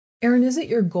Aaron, is it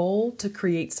your goal to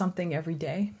create something every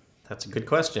day? That's a good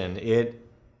question.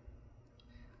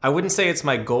 I wouldn't say it's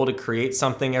my goal to create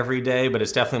something every day, but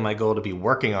it's definitely my goal to be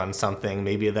working on something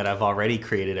maybe that I've already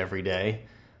created every day.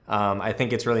 I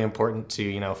think it's really important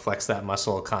to flex that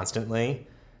muscle constantly.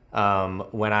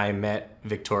 When I met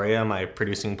Victoria, my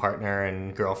producing partner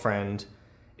and girlfriend,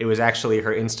 it was actually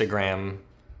her Instagram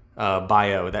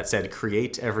bio that said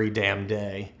 "create every damn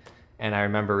day," and I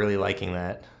remember really liking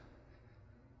that.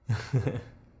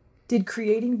 Did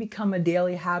creating become a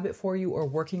daily habit for you, or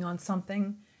working on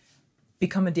something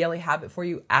become a daily habit for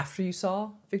you after you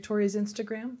saw Victoria's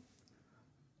Instagram?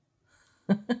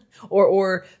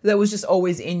 Or that was just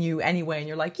always in you anyway and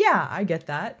you're like, yeah, I get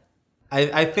that.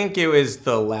 I think it was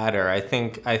the latter.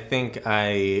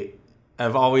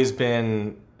 I've always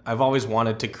been I've always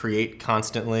wanted to create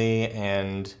constantly,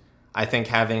 and I think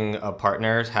having a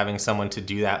partner, having someone to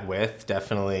do that with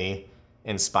definitely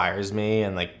inspires me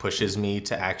and like pushes me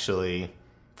to actually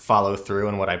follow through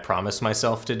on what I promise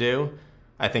myself to do.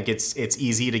 I think it's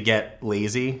easy to get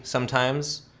lazy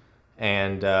sometimes,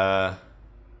 and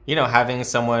having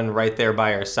someone right there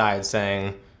by our side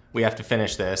saying, we have to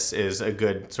finish this is a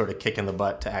good sort of kick in the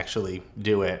butt to actually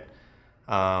do it.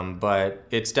 But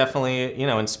it's definitely,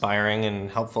 inspiring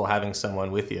and helpful having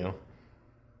someone with you.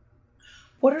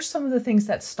 What are some of the things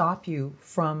that stop you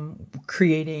from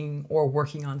creating or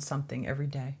working on something every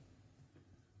day?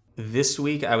 This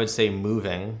week, I would say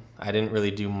moving. I didn't really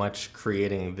do much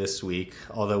creating this week,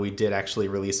 although we did actually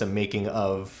release a making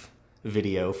of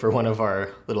video for one of our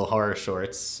little horror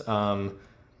shorts.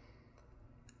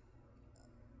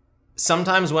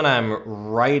 Sometimes when I'm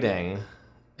writing,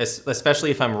 especially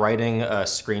if I'm writing a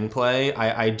screenplay,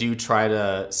 I do try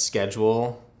to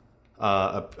schedule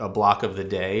a block of the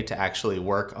day to actually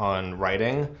work on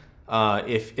writing.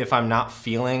 If I'm not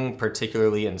feeling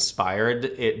particularly inspired,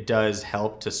 it does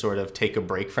help to sort of take a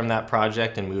break from that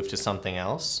project and move to something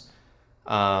else.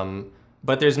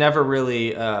 But there's never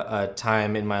really a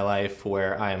time in my life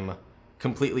where I'm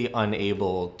completely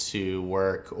unable to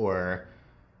work or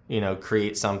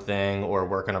create something or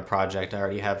work on a project I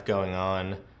already have going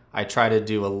on. I try to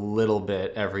do a little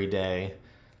bit every day.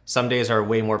 Some days are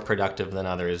way more productive than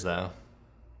others, though.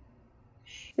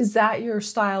 Is that your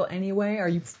style anyway? Are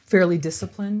you fairly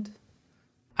disciplined?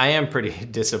 I am pretty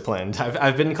disciplined.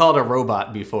 I've been called a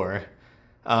robot before.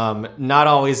 Not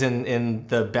always in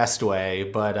the best way,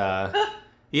 but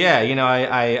yeah,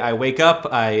 I wake up,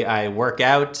 I work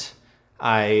out,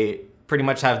 I pretty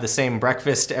much have the same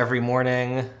breakfast every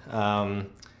morning.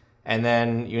 And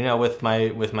then, with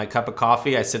my cup of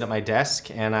coffee, I sit at my desk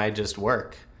and I just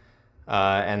work.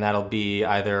 And that'll be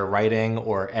either writing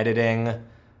or editing.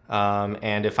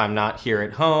 And if I'm not here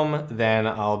at home, then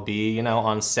I'll be,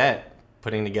 on set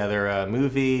putting together a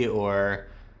movie or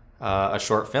a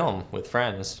short film with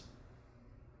friends.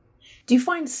 Do you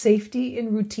find safety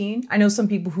in routine? I know some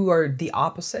people who are the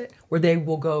opposite, where they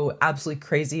will go absolutely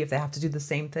crazy if they have to do the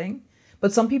same thing.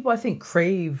 But some people, I think,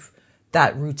 crave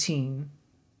that routine.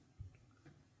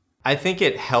 I think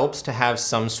it helps to have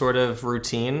some sort of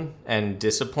routine and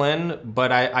discipline,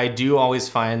 but I do always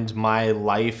find my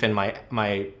life and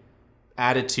my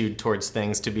attitude towards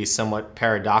things to be somewhat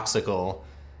paradoxical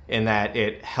in that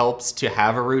it helps to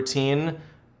have a routine,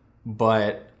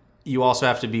 but you also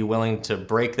have to be willing to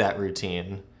break that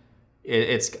routine.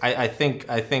 I think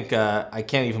I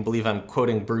can't even believe I'm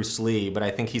quoting Bruce Lee, but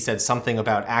I think he said something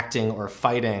about acting or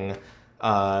fighting,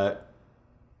 uh,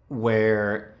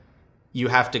 where you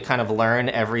have to kind of learn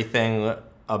everything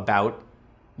about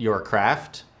your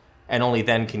craft, and only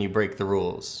then can you break the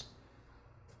rules.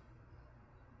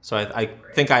 So I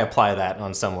think I apply that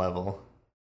on some level.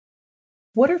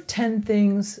 What are 10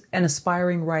 things an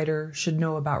aspiring writer should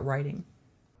know about writing?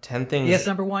 10 things Yes,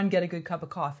 number one, get a good cup of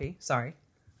coffee. Sorry.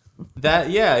 that,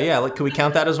 yeah, like, can we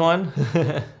count that as one?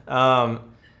 um,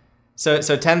 so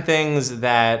 10 things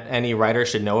that any writer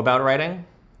should know about writing.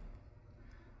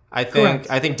 Correct.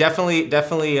 I think definitely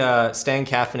staying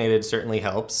caffeinated certainly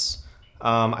helps.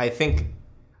 I think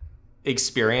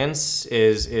experience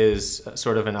is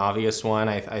sort of an obvious one.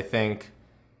 I think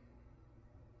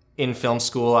in film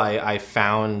school I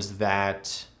found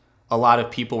that a lot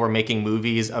of people were making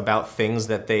movies about things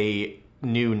that they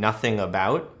knew nothing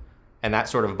about, and that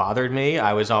sort of bothered me.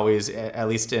 I was always, at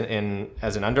least in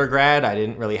as an undergrad, I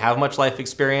didn't really have much life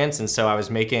experience, and so I was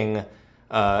making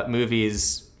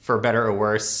movies for better or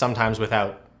worse, sometimes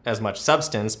without as much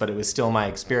substance, but it was still my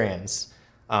experience.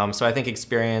 So I think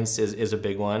experience is a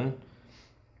big one.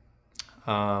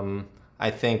 I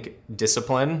think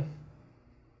discipline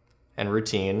and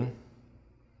routine.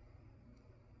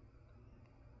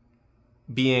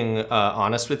 being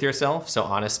honest with yourself. So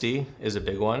honesty is a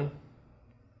big one.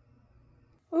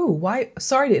 Oh, why?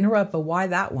 Sorry to interrupt, but why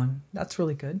that one? That's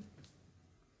really good.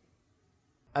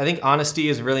 I think honesty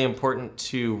is really important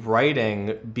to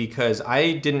writing because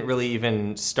I didn't really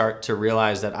even start to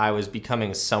realize that I was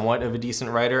becoming somewhat of a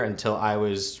decent writer until I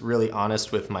was really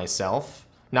honest with myself.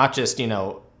 Not just,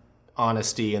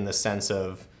 honesty in the sense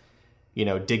of,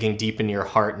 digging deep into your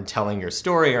heart and telling your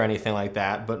story or anything like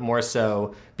that, but more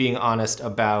so being honest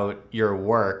about your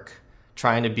work,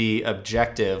 trying to be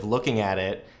objective, looking at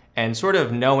it, and sort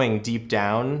of knowing deep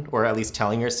down, or at least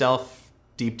telling yourself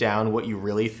deep down what you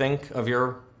really think of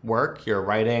your work, your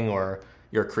writing, or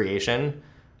your creation.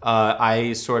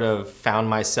 I sort of found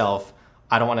myself,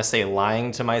 I don't want to say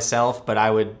lying to myself, but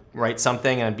I would write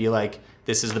something and I'd be like,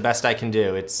 this is the best I can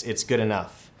do. It's good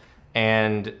enough.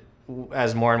 And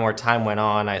as more and more time went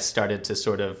on, I started to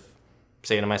sort of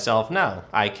say to myself, no,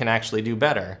 I can actually do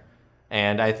better.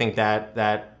 And I think that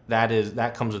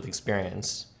comes with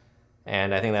experience.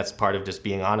 And I think that's part of just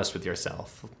being honest with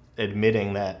yourself,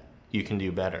 admitting that you can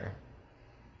do better.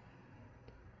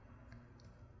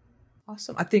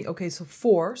 Awesome. I think, okay, so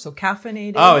 4, so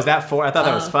caffeinated. Oh, is that 4? I thought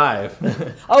that was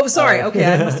 5. Oh, sorry. Okay,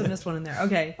 I must have missed one in there.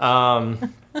 Okay.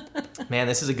 Man,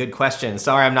 this is a good question.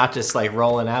 Sorry, I'm not just like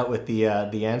rolling out with the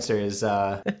answers.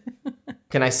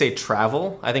 Can I say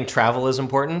travel? I think travel is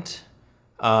important.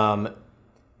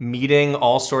 Meeting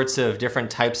all sorts of different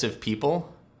types of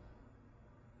people.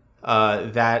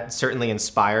 That certainly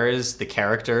inspires the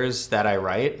characters that I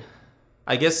write.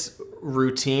 I guess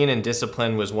routine and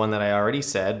discipline was one that I already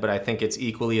said, but I think it's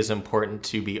equally as important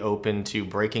to be open to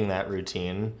breaking that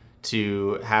routine,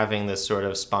 to having this sort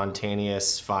of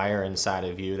spontaneous fire inside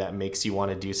of you that makes you want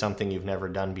to do something you've never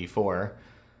done before.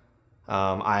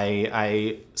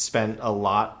 I spent a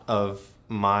lot of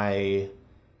my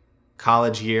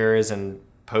college years and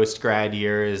post-grad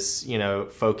years,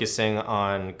 focusing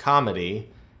on comedy,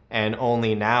 and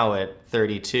only now at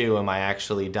 32 am I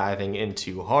actually diving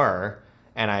into horror.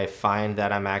 And I find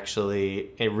that I'm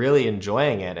actually really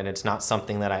enjoying it, and it's not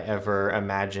something that I ever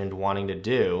imagined wanting to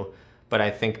do. But I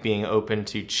think being open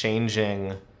to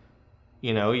changing,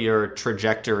 your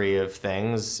trajectory of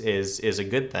things is a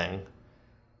good thing.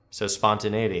 So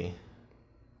spontaneity.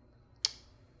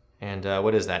 And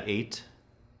what is that, 8?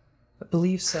 I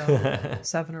believe so.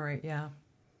 7 or 8, yeah.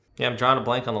 Yeah, I'm drawing a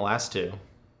blank on the last 2.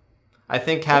 I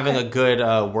think having a good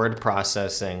word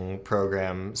processing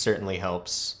program certainly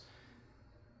helps.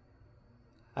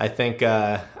 I think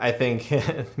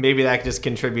maybe that just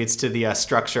contributes to the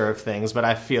structure of things, but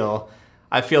I feel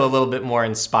a little bit more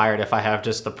inspired if I have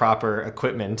just the proper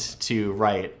equipment to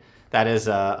write. That is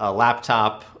a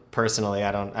laptop. Personally,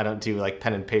 I don't do like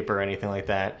pen and paper or anything like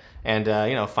that, and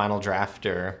Final Draft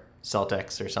or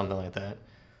Celtx or something like that.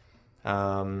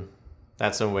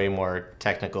 That's a way more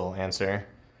technical answer.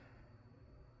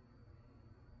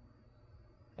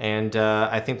 And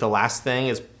I think the last thing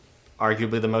is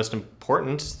arguably the most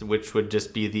important, which would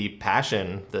just be the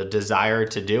passion, the desire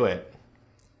to do it.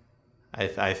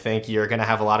 I think you're going to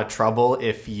have a lot of trouble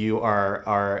if you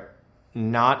are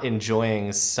not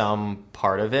enjoying some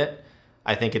part of it.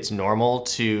 I think it's normal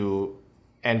to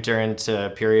enter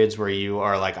into periods where you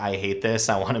are like, I hate this,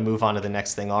 I want to move on to the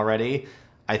next thing already.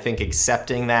 I think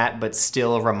accepting that, but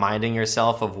still reminding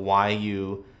yourself of why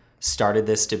you started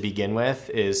this to begin with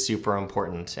is super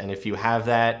important. And if you have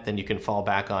that, then you can fall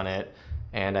back on it.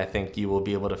 And I think you will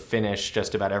be able to finish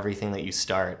just about everything that you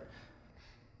start.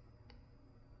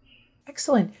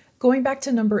 Excellent. Going back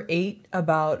to number 8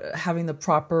 about having the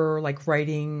proper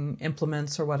writing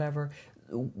implements or whatever,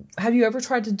 have you ever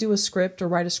tried to do a script or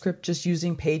write a script just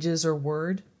using Pages or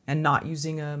Word and not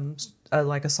using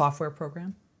a software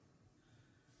program?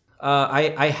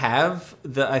 I have.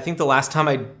 I think the last time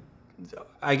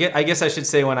I guess I should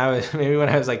say when I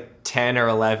was like 10 or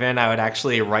 11, I would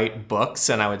actually write books,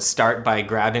 and I would start by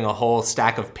grabbing a whole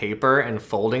stack of paper and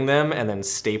folding them and then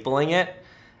stapling it.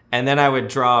 And then I would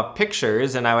draw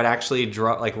pictures, and I would actually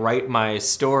write my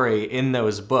story in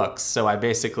those books. So I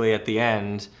basically at the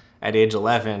end, at age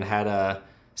 11, had a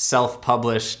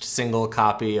self-published single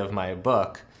copy of my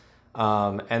book.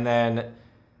 And then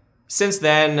since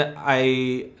then,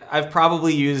 I've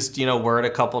probably used Word a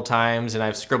couple times, and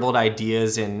I've scribbled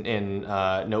ideas in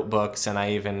notebooks, and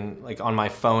I even on my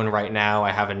phone right now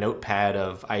I have a notepad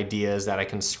of ideas that I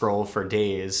can scroll for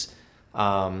days.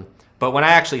 But when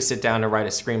I actually sit down to write a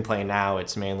screenplay now,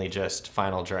 it's mainly just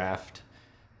Final Draft.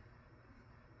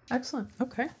 Excellent.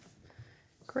 Okay,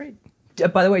 great.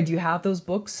 By the way, do you have those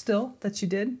books still that you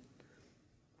did?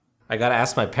 I got to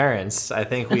ask my parents. I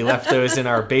think we left those in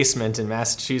our basement in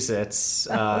Massachusetts,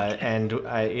 Okay. and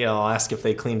I'll ask if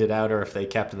they cleaned it out or if they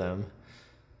kept them.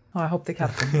 Oh, I hope they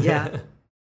kept them. Yeah.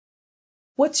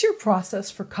 What's your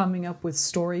process for coming up with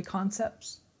story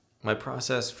concepts? My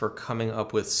process for coming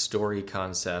up with story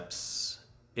concepts,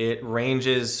 it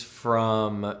ranges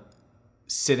from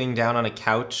sitting down on a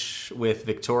couch with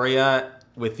Victoria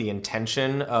with the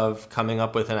intention of coming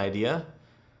up with an idea,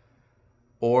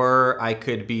 or I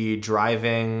could be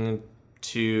driving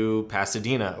to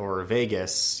Pasadena or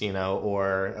Vegas,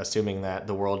 or assuming that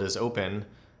the world is open,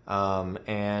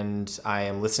 and I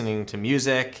am listening to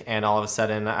music, and all of a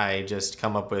sudden I just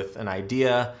come up with an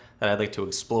idea that I'd like to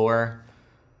explore.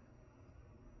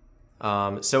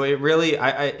 So it really,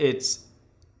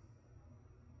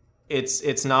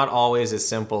 it's not always as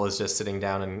simple as just sitting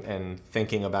down and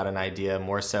thinking about an idea.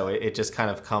 More so, it just kind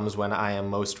of comes when I am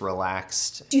most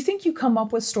relaxed. Do you think you come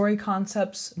up with story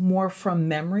concepts more from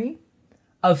memory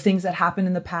of things that happened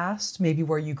in the past, maybe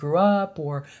where you grew up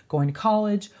or going to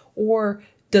college, or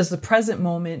does the present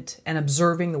moment and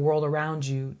observing the world around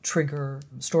you trigger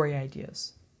story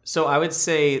ideas? So I would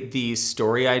say the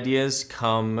story ideas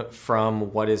come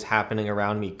from what is happening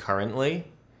around me currently.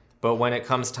 But when it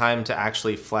comes time to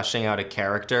actually fleshing out a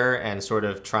character and sort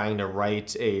of trying to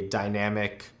write a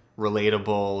dynamic,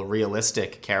 relatable,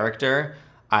 realistic character,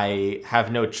 I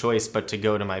have no choice but to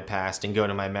go to my past and go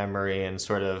to my memory and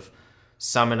sort of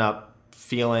summon up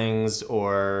feelings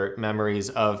or memories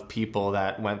of people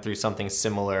that went through something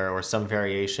similar or some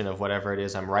variation of whatever it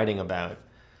is I'm writing about.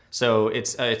 So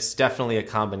it's definitely a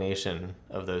combination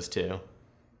of those two.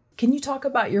 Can you talk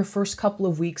about your first couple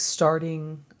of weeks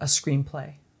starting a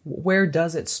screenplay? Where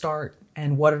does it start,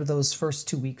 and what are those first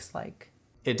 2 weeks like?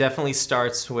 It definitely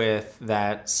starts with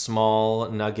that small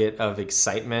nugget of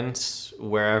excitement,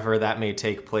 wherever that may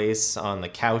take place, on the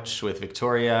couch with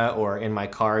Victoria or in my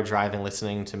car driving,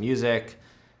 listening to music.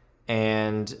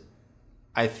 And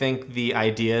I think the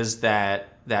ideas that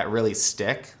really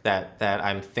stick, that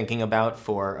I'm thinking about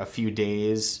for a few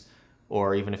days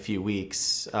or even a few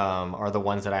weeks, are the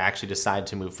ones that I actually decide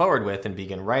to move forward with and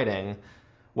begin writing.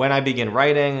 When I begin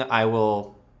writing, I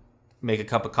will make a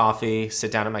cup of coffee,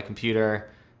 sit down at my computer,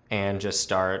 and just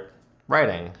start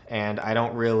writing. And I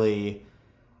don't really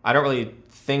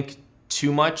think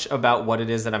too much about what it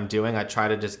is that I'm doing. I try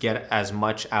to just get as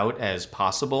much out as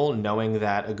possible, knowing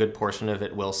that a good portion of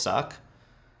it will suck.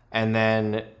 And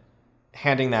then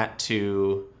handing that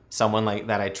to someone like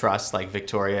that I trust, like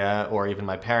Victoria or even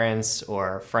my parents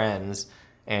or friends,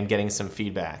 and getting some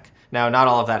feedback. Now, not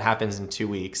all of that happens in 2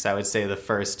 weeks. I would say the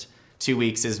first 2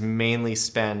 weeks is mainly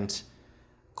spent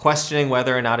questioning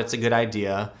whether or not it's a good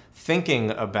idea,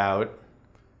 thinking about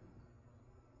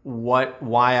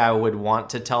why I would want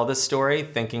to tell this story,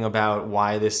 thinking about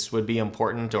why this would be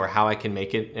important or how I can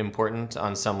make it important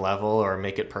on some level or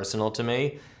make it personal to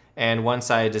me. And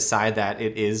once I decide that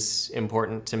it is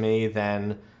important to me,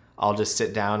 then I'll just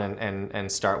sit down and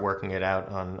start working it out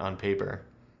on paper.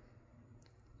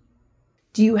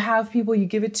 Do you have people you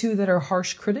give it to that are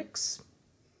harsh critics?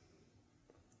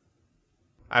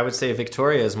 I would say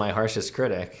Victoria is my harshest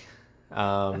critic.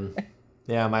 Yeah,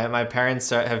 my parents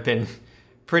have been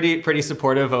pretty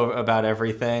supportive about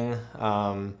everything.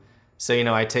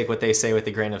 So, I take what they say with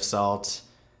a grain of salt.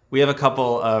 We have a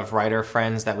couple of writer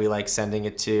friends that we like sending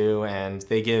it to, and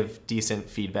they give decent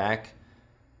feedback.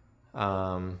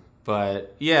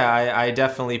 But yeah, I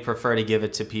definitely prefer to give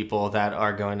it to people that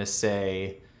are going to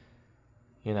say,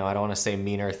 I don't want to say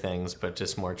meaner things, but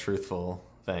just more truthful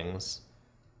things.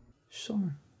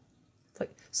 Sure. It's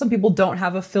like some people don't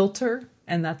have a filter,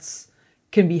 and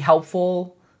can be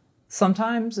helpful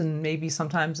sometimes, and maybe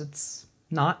sometimes it's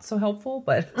not so helpful,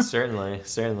 but Certainly.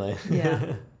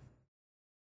 yeah.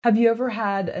 Have you ever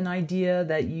had an idea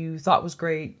that you thought was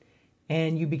great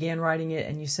and you began writing it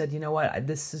and you said, you know what,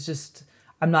 this is just,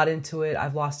 I'm not into it,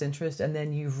 I've lost interest, and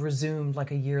then you've resumed like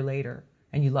a year later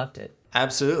and you loved it?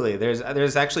 Absolutely.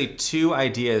 There's actually two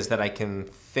ideas that I can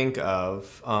think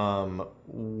of.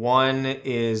 One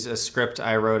is a script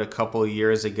I wrote a couple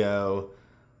years ago,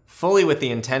 fully with the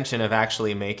intention of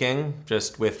actually making,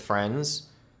 just with friends.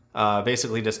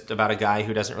 Basically just about a guy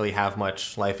who doesn't really have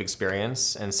much life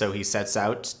experience, and so he sets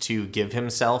out to give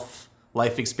himself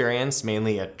life experience,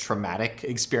 mainly a traumatic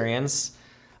experience.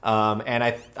 And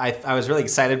I was really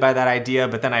excited by that idea,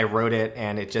 but then I wrote it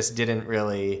and it just didn't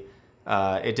really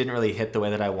hit the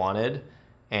way that I wanted.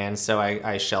 And so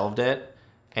I shelved it.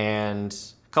 And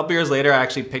a couple years later, I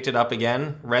actually picked it up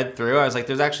again, read through. I was like,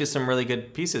 there's actually some really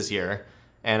good pieces here.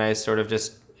 And I sort of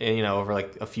just, over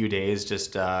like a few days,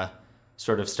 just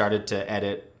sort of started to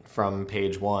edit from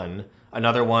page one.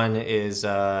 Another one is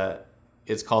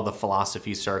it's called The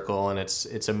Philosophy Circle, and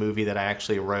it's a movie that I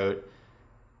actually wrote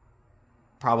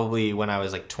probably when I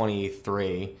was like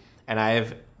 23,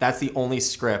 and that's the only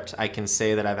script I can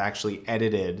say that I've actually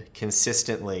edited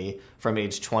consistently from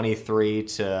age 23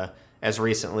 to as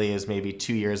recently as maybe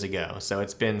 2 years ago. So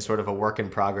it's been sort of a work in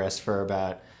progress for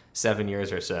about 7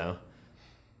 years or so.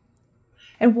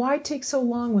 And why take so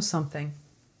long with something?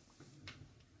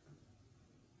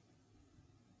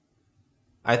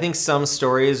 I think some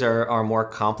stories are more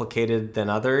complicated than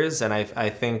others, and I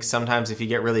think sometimes if you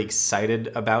get really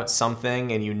excited about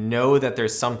something and you know that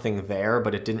there's something there,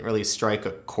 but it didn't really strike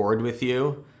a chord with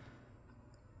you,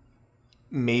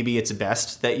 maybe it's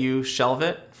best that you shelve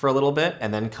it for a little bit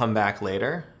and then come back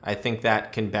later. I think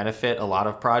that can benefit a lot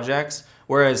of projects,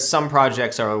 whereas some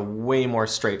projects are way more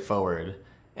straightforward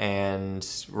and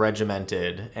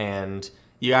regimented, and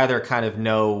you either kind of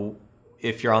know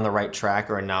if you're on the right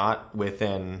track or not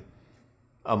within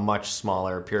a much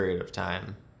smaller period of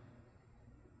time.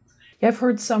 Yeah, I've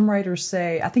heard some writers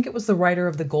say, I think it was the writer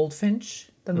of The Goldfinch,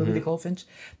 the movie The Goldfinch,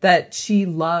 that she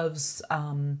loves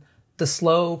the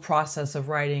slow process of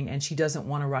writing and she doesn't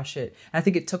want to rush it. And I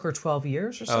think it took her 12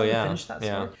 years or so to finish that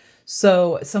story.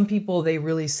 So some people, they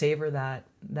really savor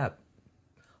that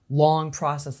long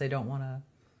process. They don't want to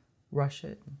rush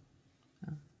it.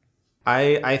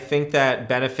 I think that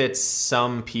benefits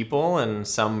some people and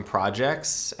some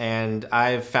projects, and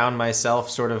I've found myself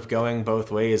sort of going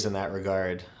both ways in that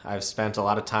regard. I've spent a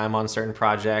lot of time on certain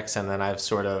projects, and then I've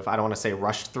sort of, I don't want to say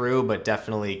rushed through, but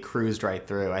definitely cruised right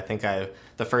through. I think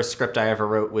the first script I ever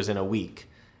wrote was in a week,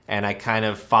 and I kind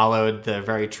of followed the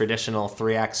very traditional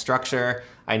 3-act structure.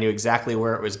 I knew exactly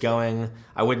where it was going.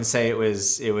 I wouldn't say it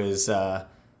was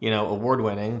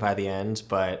award-winning by the end,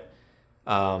 but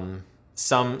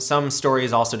some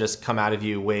stories also just come out of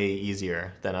you way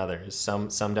easier than others. Some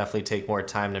definitely take more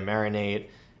time to marinate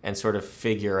and sort of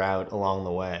figure out along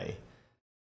the way.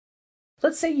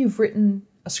 Let's say you've written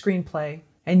a screenplay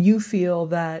and you feel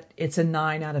that it's a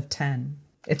 9 out of 10.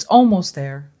 It's almost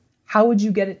there. How would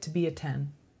you get it to be a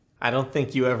 10? I don't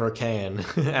think you ever can,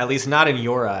 at least not in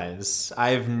your eyes.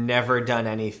 I've never done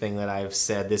anything that I've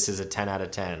said this is a 10 out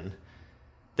of 10.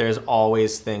 There's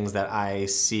always things that I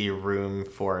see room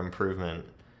for improvement.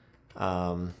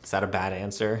 Is that a bad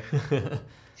answer?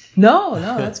 No,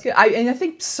 that's good. I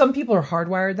think some people are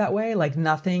hardwired that way. Like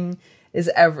nothing is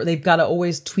ever, they've got to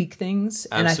always tweak things.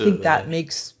 And Absolutely. I think that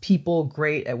makes people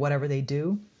great at whatever they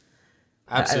do.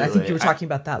 Absolutely. I think you were talking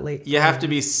about that late. You have to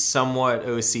be somewhat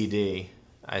OCD,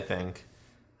 I think.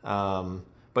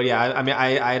 But yeah,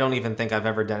 I don't even think I've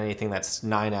ever done anything that's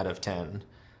 9 out of 10.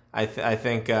 I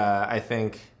think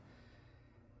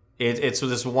it's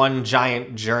this one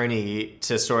giant journey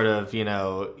to sort of,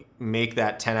 make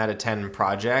that 10 out of 10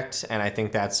 project. And I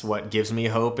think that's what gives me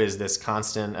hope, is this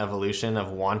constant evolution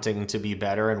of wanting to be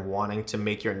better and wanting to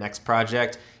make your next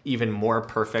project even more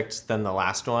perfect than the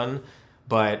last one.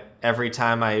 But every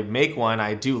time I make one,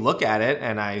 I do look at it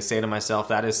and I say to myself,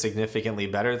 that is significantly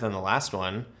better than the last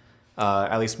one,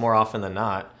 at least more often than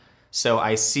not. So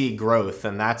I see growth,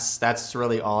 and that's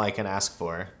really all I can ask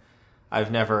for. I've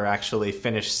never actually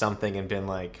finished something and been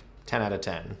like 10 out of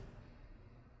 10.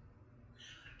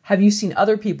 Have you seen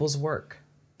other people's work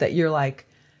that you're like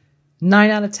 9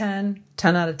 out of 10,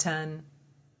 10 out of 10?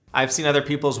 I've seen other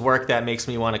people's work that makes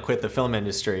me want to quit the film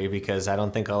industry because I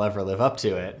don't think I'll ever live up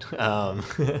to it.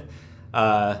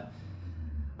 I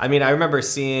remember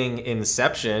seeing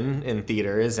Inception in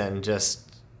theaters and just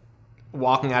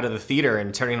walking out of the theater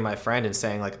and turning to my friend and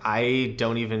saying, like, I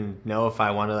don't even know if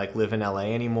I want to like live in LA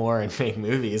anymore and make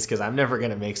movies, because I'm never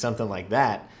going to make something like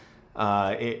that.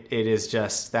 It is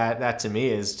just that to me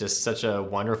is just such a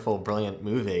wonderful, brilliant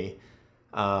movie.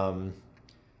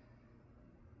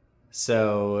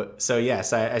 So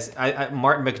yes, I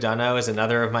Martin McDonough is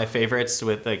another of my favorites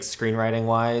with like screenwriting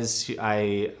wise.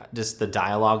 Just the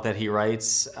dialogue that he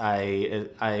writes,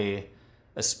 I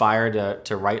aspire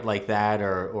to write like that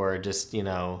or just,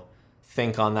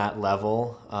 think on that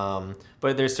level.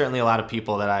 But there's certainly a lot of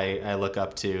people that I look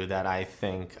up to that I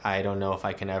think I don't know if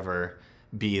I can ever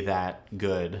be that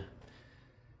good.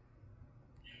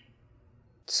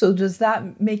 So does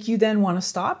that make you then want to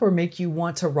stop or make you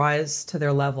want to rise to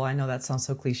their level? I know that sounds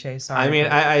so cliche. Sorry.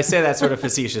 I say that sort of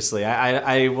facetiously.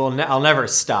 I'll never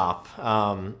stop.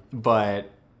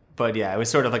 But yeah, it was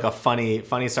sort of like a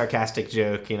funny, sarcastic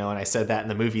joke, when I said that in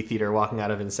the movie theater walking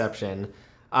out of Inception.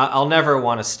 I'll never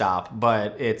want to stop,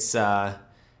 but it's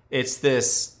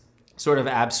this sort of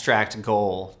abstract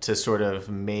goal to sort of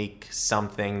make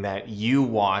something that you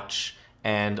watch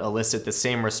and elicit the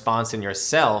same response in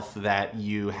yourself that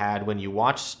you had when you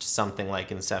watched something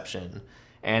like Inception.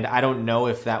 And I don't know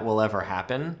if that will ever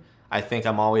happen. I think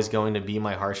I'm always going to be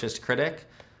my harshest critic,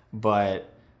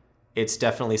 but it's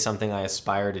definitely something I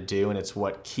aspire to do, and it's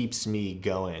what keeps me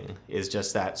going, is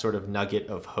just that sort of nugget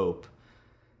of hope.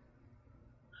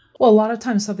 Well, a lot of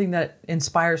times something that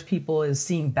inspires people is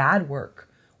seeing bad work,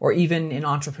 or even in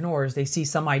entrepreneurs, they see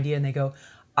some idea and they go,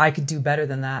 I could do better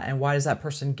than that. And why does that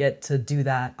person get to do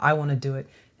that? I want to do it.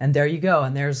 And there you go.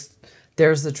 And there's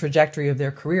the trajectory of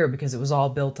their career, because it was all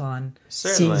built on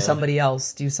seeing somebody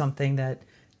else do something that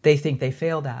they think they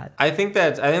failed at. I think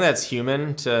that's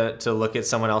human to look at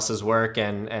someone else's work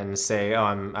and say, oh,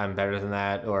 I'm better than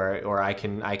that, or I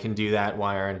can do that.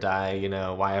 Why aren't I?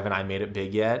 Why haven't I made it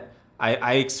big yet?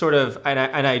 I sort of, and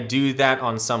I do that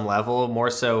on some level, more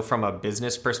so from a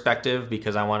business perspective,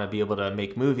 because I want to be able to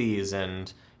make movies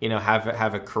and,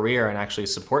 have a career and actually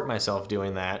support myself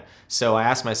doing that. So I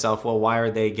ask myself, well, why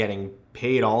are they getting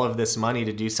paid all of this money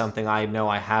to do something I know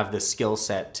I have the skill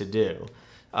set to do?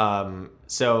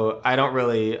 So I don't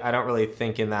really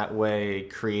think in that way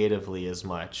creatively as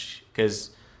much, because,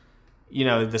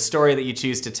 the story that you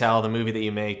choose to tell, the movie that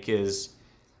you make, is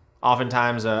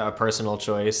oftentimes a personal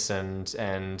choice,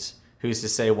 and who's to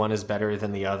say one is better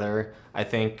than the other. I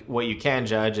think what you can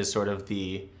judge is sort of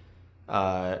the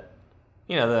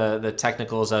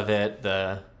technicals of it,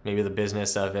 maybe the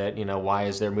business of it. Why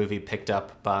is their movie picked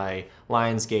up by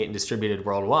Lionsgate and distributed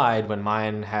worldwide when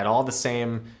mine had all the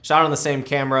same, shot on the same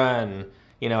camera, and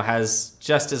has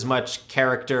just as much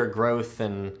character growth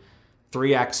and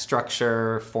 3-act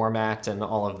structure, format, and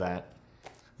all of that.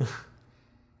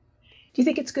 Do you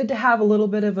think it's good to have a little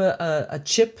bit of a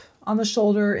chip on the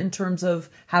shoulder in terms of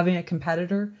having a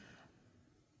competitor?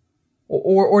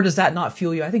 Or does that not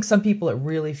fuel you? I think some people it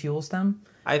really fuels them.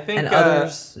 I think, and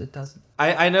others it doesn't.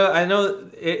 I know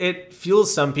it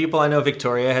fuels some people. I know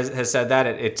Victoria has said that.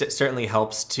 It certainly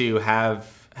helps to have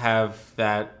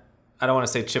that, I don't want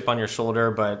to say chip on your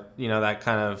shoulder, but that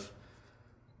kind of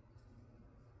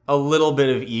a little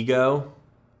bit of ego,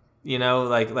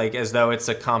 like as though it's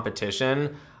a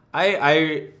competition.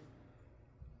 I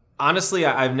honestly,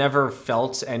 I've never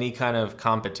felt any kind of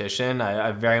competition.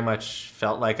 I've very much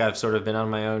felt like I've sort of been on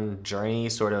my own journey,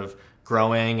 sort of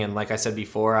growing. And like I said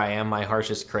before, I am my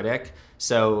harshest critic.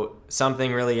 So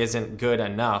something really isn't good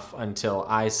enough until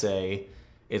I say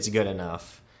it's good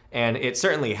enough. And it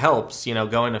certainly helps,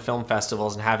 going to film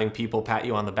festivals and having people pat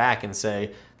you on the back and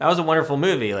say, that was a wonderful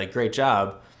movie, like, great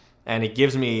job. And it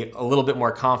gives me a little bit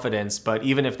more confidence. But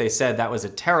even if they said that was a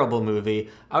terrible movie,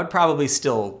 I would probably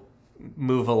still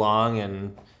move along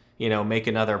and, make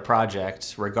another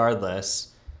project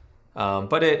regardless.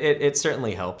 But it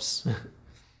certainly helps.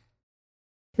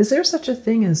 Is there such a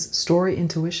thing as story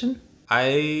intuition?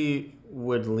 I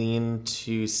would lean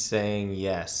to saying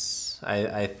yes.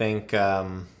 I think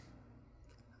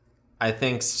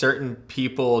certain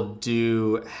people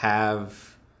do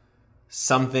have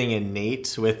something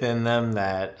innate within them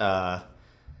that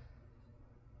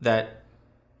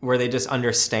where they just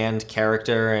understand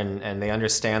character and they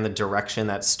understand the direction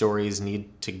that stories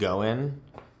need to go in.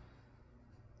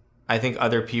 I think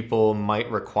other people might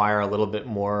require a little bit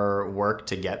more work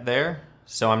to get there.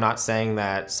 So I'm not saying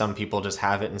that some people just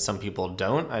have it and some people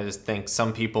don't. I just think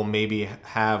some people maybe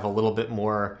have a little bit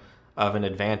more of an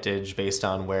advantage based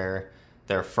on where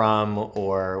they're from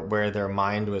or where their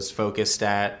mind was focused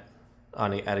at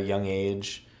a young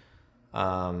age.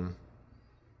 That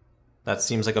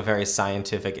seems like a very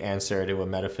scientific answer to a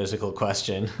metaphysical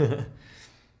question.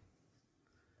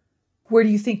 Where do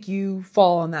you think you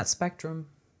fall on that spectrum?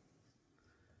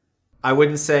 I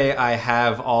wouldn't say I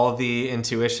have all the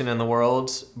intuition in the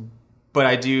world, but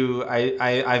I do.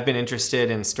 I've been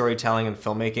interested in storytelling and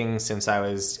filmmaking since I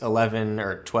was 11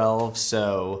 or 12.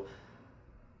 So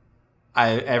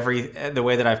the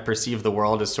way that I've perceived the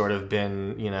world has sort of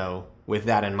been, with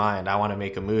that in mind. I want to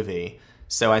make a movie.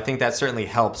 So I think that certainly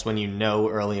helps when you know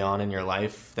early on in your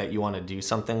life that you want to do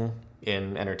something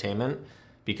in entertainment,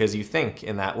 because you think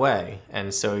in that way.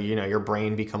 And so, your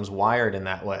brain becomes wired in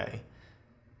that way.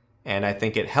 And I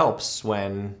think it helps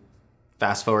when,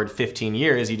 fast forward 15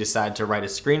 years, you decide to write a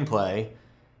screenplay.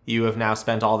 You have now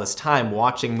spent all this time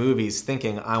watching movies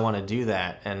thinking, I want to do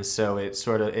that. And so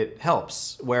it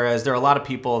helps. Whereas there are a lot of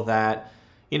people that,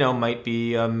 might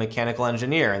be a mechanical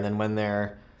engineer. And then when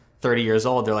they're 30 years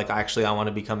old, they're like, actually, I want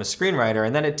to become a screenwriter.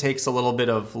 And then it takes a little bit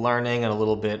of learning and a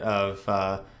little bit of,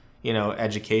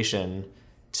 education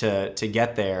to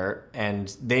get there.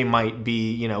 And they might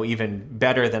be, even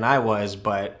better than I was,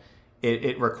 but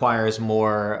it requires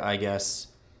more, I guess,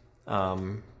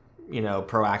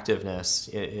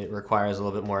 proactiveness. It requires a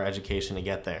little bit more education to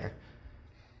get there.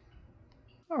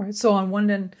 All right. So on one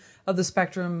end of the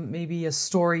spectrum, maybe a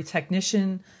story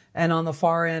technician, and on the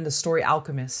far end, a story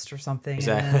alchemist or something.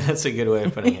 Exactly. That's a good way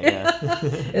of putting it.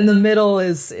 Yeah. In the middle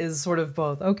is sort of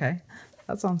both. Okay.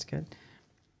 That sounds good.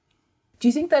 Do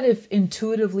you think that if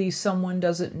intuitively someone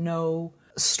doesn't know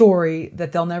story,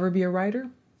 that they'll never be a writer?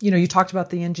 You talked about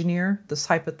the engineer, this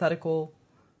hypothetical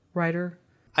writer.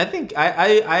 I think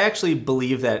I actually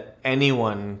believe that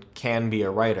anyone can be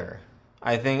a writer.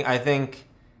 I think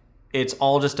it's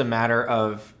all just a matter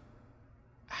of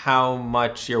how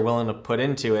much you're willing to put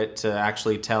into it to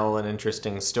actually tell an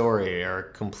interesting story or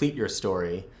complete your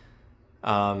story.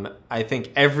 I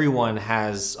think everyone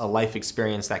has a life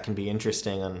experience that can be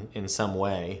interesting in some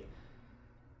way.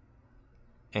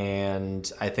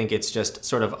 And I think it's just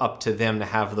sort of up to them to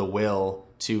have the will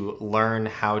to learn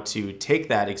how to take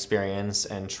that experience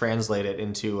and translate it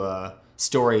into a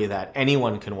story that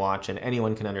anyone can watch and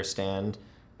anyone can understand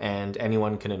and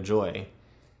anyone can enjoy.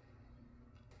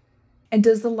 And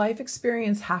does the life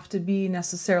experience have to be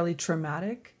necessarily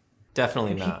traumatic?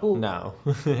 Definitely not. No,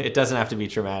 it doesn't have to be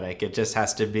traumatic. It just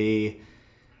has to be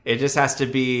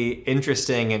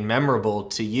interesting and memorable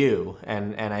to you.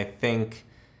 And I think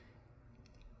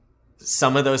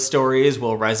some of those stories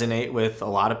will resonate with a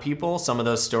lot of people. Some of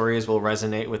those stories will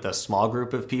resonate with a small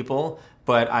group of people.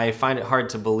 But I find it hard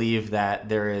to believe that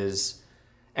there is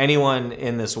anyone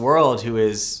in this world who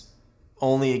has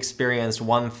only experienced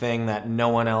one thing that no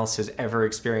one else has ever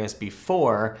experienced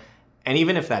before. And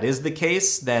even if that is the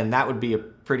case, then that would be a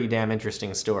pretty damn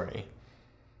interesting story.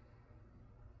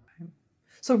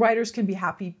 So writers can be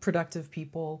happy, productive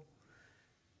people.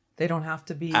 They don't have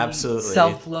to be absolutely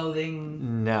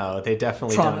self-loathing. No, they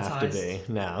definitely don't have to be.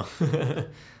 No.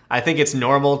 I think it's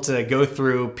normal to go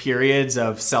through periods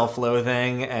of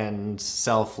self-loathing and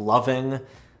self-loving.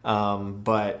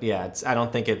 But yeah, I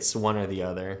don't think it's one or the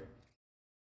other.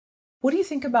 What do you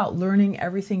think about learning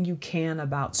everything you can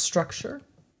about structure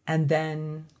and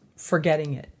then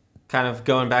forgetting it? Kind of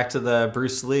going back to the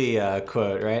Bruce Lee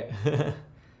quote, right?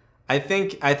 I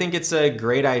think it's a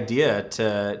great idea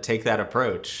to take that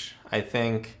approach. I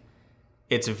think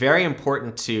it's very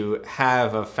important to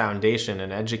have a foundation,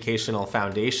 an educational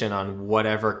foundation on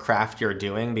whatever craft you're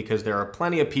doing, because there are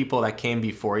plenty of people that came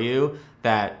before you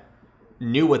that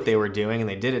knew what they were doing and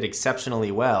they did it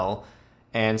exceptionally well.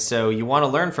 And so you want to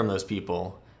learn from those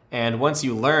people. And once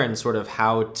you learn sort of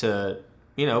how to,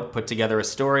 put together a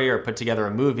story or put together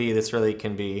a movie, this really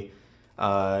can be,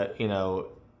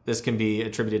 this can be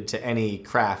attributed to any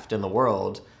craft in the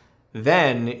world,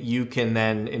 then you can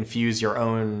then infuse your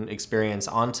own experience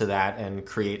onto that and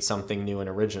create something new and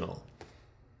original.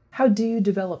 How do you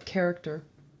develop character?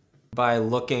 By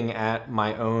looking at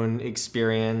my own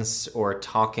experience or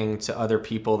talking to other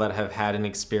people that have had an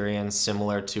experience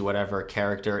similar to whatever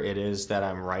character it is that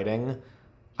I'm writing.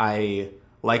 I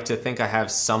like to think I have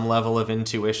some level of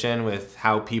intuition with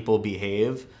how people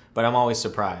behave, but I'm always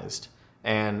surprised.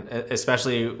 And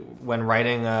especially when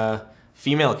writing a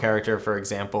female character, for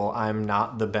example, I'm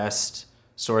not the best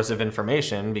source of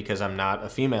information because I'm not a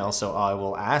female. So I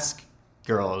will ask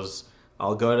girls,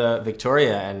 I'll go to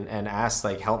Victoria and ask,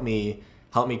 like, help me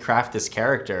craft this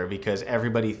character, because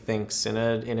everybody thinks in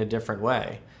a different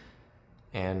way.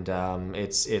 And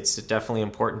it's definitely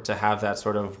important to have that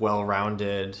sort of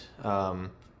well-rounded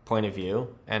point of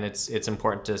view. And it's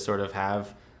important to sort of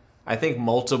have, I think,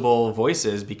 multiple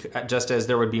voices, just as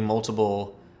there would be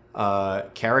multiple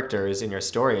characters in your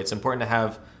story. It's important to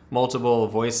have multiple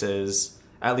voices,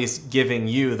 at least giving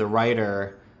you, the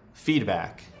writer,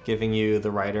 feedback, giving you,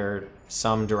 the writer,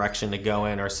 some direction to go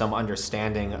in or some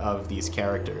understanding of these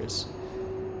characters.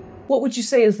 What would you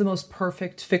say is the most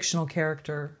perfect fictional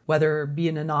character, whether it be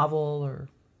in a novel or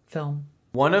film?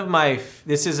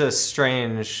 This is a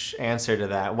strange answer to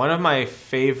that. One of my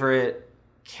favorite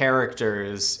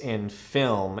characters in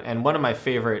film and one of my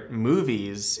favorite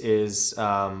movies is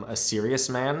A Serious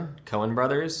Man, Coen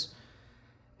Brothers.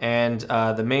 And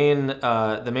the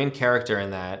main character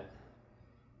in that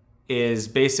is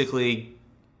basically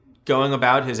going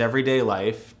about his everyday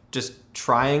life, just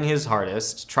trying his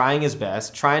hardest, trying his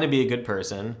best, trying to be a good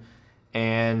person.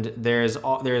 And there's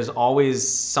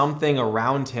always something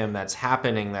around him that's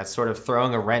happening that's sort of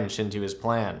throwing a wrench into his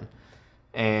plan.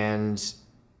 And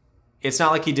it's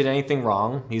not like he did anything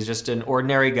wrong. He's just an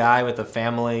ordinary guy with a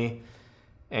family.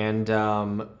 And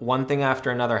one thing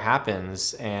after another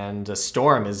happens, and a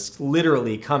storm is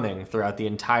literally coming throughout the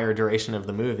entire duration of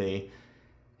the movie.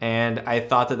 And I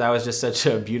thought that was just such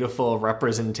a beautiful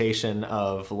representation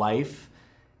of life.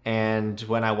 And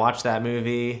when I watched that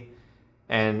movie,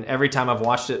 And every time I've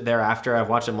watched it thereafter, I've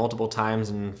watched it multiple times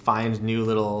and find new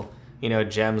little,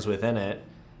 gems within it.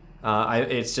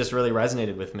 It's just really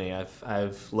resonated with me.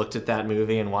 I've looked at that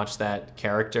movie and watched that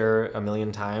character a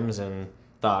million times and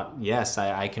thought, yes,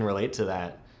 I can relate to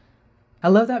that. I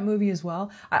love that movie as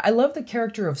well. I love the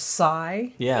character of Psy.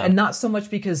 Yeah. And not so much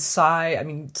because Psy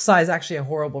is actually a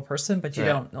horrible person, but you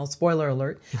don't know, spoiler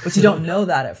alert, but you don't know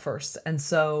that at first. And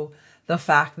so the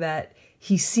fact that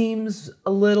he seems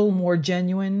a little more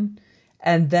genuine,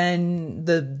 and then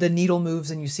the needle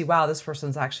moves and you see, wow, this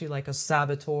person's actually like a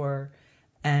saboteur.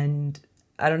 And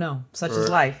I don't know, such is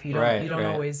life. You don't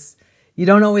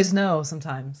always know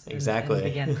sometimes. Exactly. In the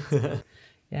beginning.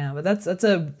 Yeah, but that's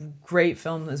a great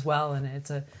film as well, and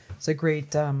it's a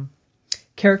great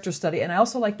character study. And I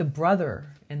also like the brother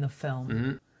in the film.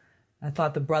 Mm-hmm. I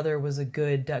thought the brother was a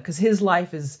good, because his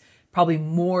life is probably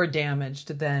more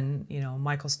damaged than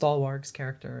Michael Stuhlbarg's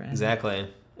character. And exactly.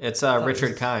 It's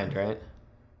Richard Kind, right?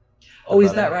 Oh,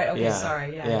 is that right? Okay, yeah.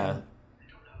 Sorry. Yeah.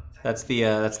 That's the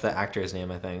actor's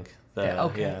name, I think.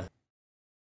 Okay. Yeah.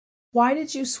 Why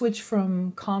did you switch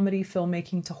from comedy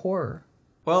filmmaking to horror?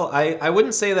 Well, I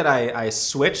wouldn't say that I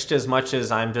switched as much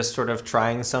as I'm just sort of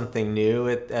trying something new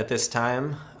at this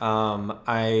time. Like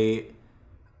I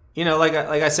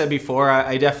said before,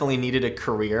 I definitely needed a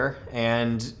career.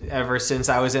 And ever since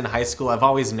I was in high school, I've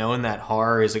always known that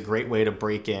horror is a great way to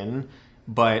break in.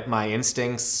 But my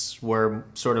instincts were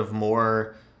sort of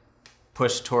more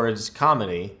pushed towards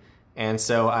comedy. And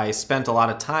so I spent a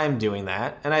lot of time doing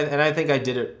that. And I think I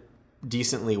did it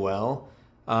decently well.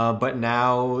 But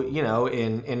now,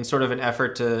 in sort of an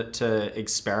effort to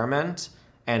experiment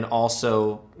and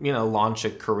also, launch a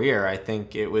career, I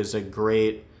think it was just a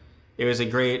great,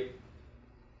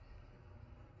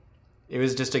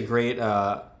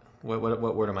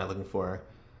 what word am I looking for?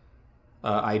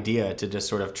 Idea to just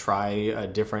sort of try a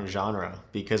different genre,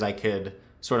 because I could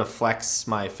sort of flex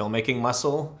my filmmaking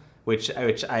muscle, which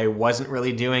I wasn't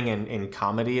really doing in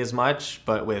comedy as much,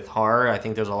 but with horror, I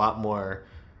think there's a lot more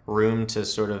room to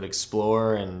sort of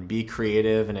explore and be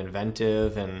creative and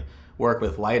inventive and work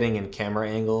with lighting and camera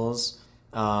angles.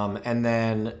 And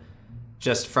then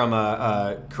just from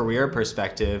a career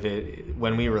perspective,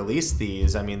 when we release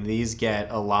these, these get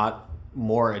a lot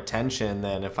more attention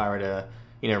than if I were to,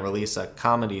 release a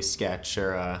comedy sketch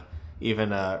or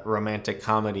even a romantic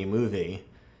comedy movie.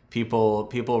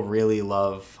 People really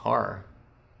love horror.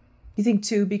 You think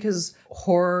too, because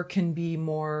horror can be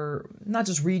more, not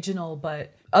just regional,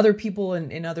 but other people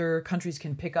in other countries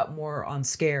can pick up more on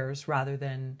scares rather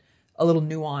than a little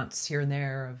nuance here and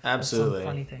there of some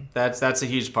funny thing. That's a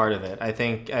huge part of it. I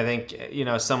think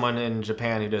someone in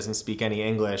Japan who doesn't speak any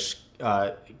English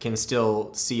can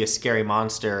still see a scary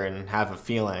monster and have a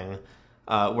feeling,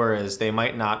 whereas they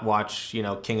might not watch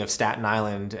King of Staten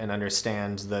Island and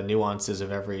understand the nuances of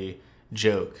every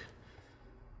joke.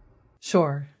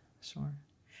 Sure.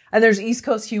 And there's East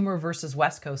Coast humor versus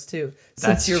West Coast too.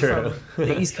 That's you're true. From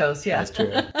the East Coast, yeah. That's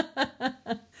true.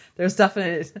 There's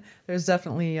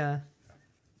definitely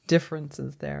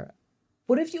differences there.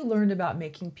 What have you learned about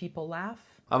making people laugh?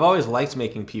 I've always liked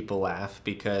making people laugh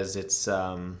because it's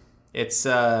a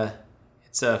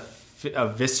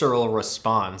visceral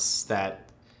response that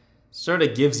sort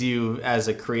of gives you, as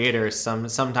a creator,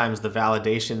 sometimes the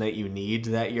validation that you need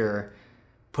that you're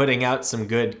putting out some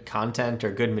good content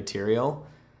or good material.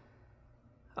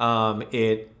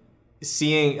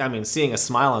 Seeing a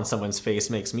smile on someone's face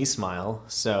makes me smile,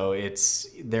 so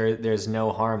there's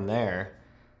no harm there.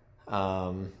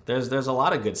 There's a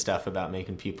lot of good stuff about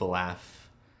making people laugh.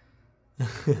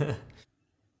 Do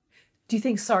you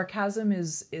think sarcasm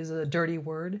is a dirty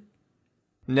word?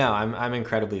 No, I'm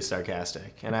incredibly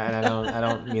sarcastic, and I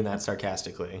don't mean that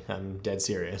sarcastically. I'm dead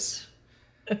serious.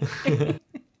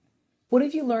 What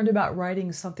have you learned about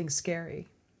writing something scary?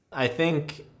 I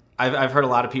think I've heard a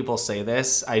lot of people say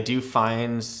this. I do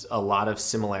find a lot of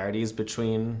similarities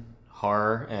between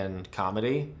horror and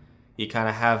comedy. You kind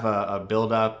of have a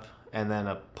build-up and then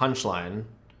a punchline,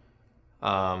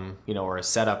 or a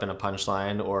setup and a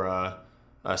punchline, or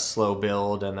a slow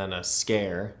build and then a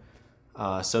scare.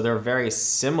 So they're very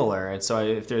similar. And so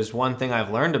if there's one thing I've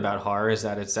learned about horror is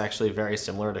that it's actually very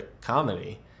similar to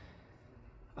comedy.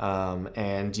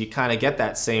 And you kind of get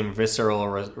that same visceral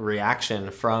reaction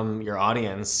from your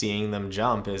audience seeing them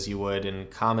jump as you would in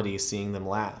comedy seeing them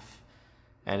laugh.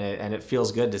 And it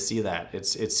feels good to see that.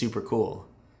 It's super cool.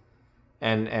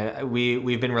 And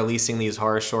we've been releasing these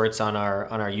horror shorts on our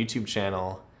YouTube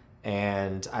channel,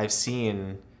 and I've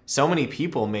seen so many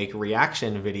people make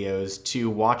reaction videos to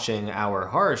watching our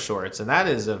horror shorts, and that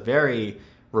is a very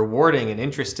rewarding and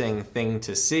interesting thing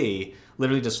to see.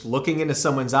 Literally just looking into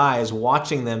someone's eyes,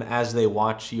 watching them as they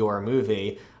watch your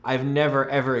movie. I've never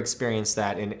ever experienced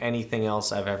that in anything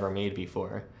else I've ever made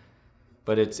before.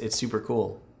 But it's super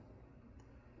cool.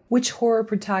 Which horror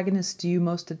protagonist do you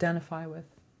most identify with?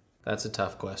 That's a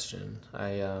tough question.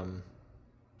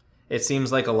 It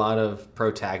seems like a lot of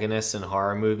protagonists in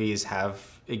horror movies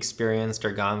have experienced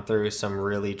or gone through some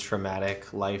really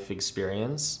traumatic life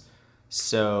experience.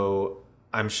 So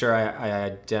I'm sure I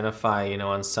identify,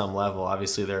 on some level.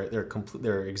 Obviously,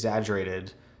 they're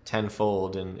exaggerated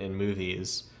tenfold in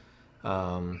movies.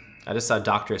 I just saw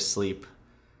Doctor Sleep,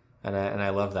 and I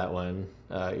love that one.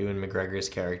 Ewan McGregor's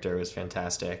character was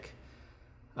fantastic.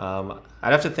 I'd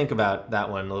have to think about that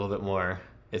one a little bit more.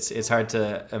 It's hard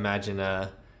to imagine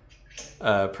a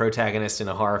protagonist in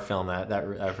a horror film that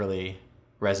I've really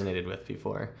resonated with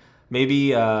before.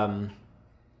 Maybe the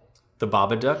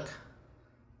Babadook.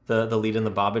 The lead in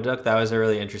the Babadook, that was a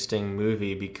really interesting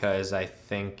movie because I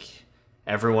think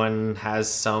everyone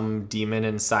has some demon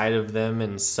inside of them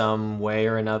in some way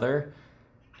or another.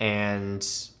 And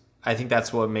I think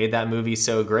that's what made that movie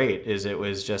so great, is it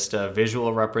was just a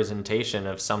visual representation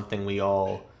of something we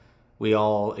all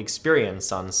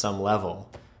experience on some level.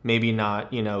 Maybe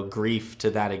not, grief to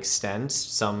that extent.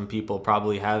 Some people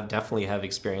probably definitely have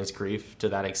experienced grief to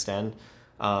that extent.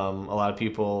 A lot of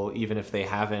people, even if they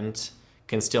haven't,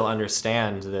 can still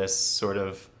understand this sort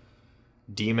of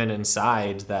demon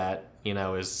inside that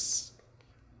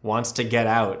wants to get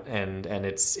out, and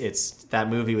it's that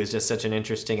movie was just such an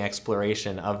interesting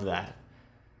exploration of that,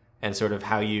 and sort of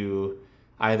how you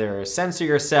either censor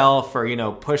yourself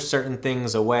or push certain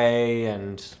things away,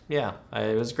 and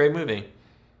it was a great movie.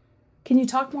 Can you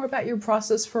talk more about your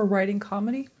process for writing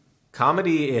comedy?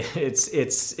 Comedy,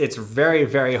 it's very,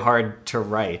 very hard to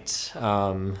write.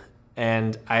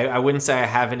 And I wouldn't say I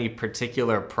have any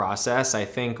particular process. I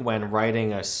think when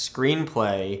writing a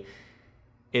screenplay,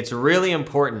 it's really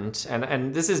important,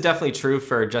 and this is definitely true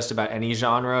for just about any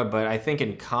genre, but I think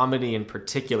in comedy in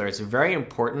particular, it's very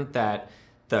important that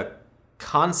the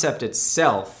concept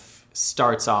itself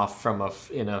starts off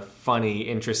in a funny,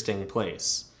 interesting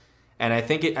place. And I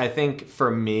think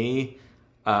for me,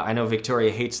 I know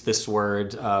Victoria hates this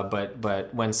word,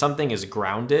 but when something is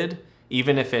grounded,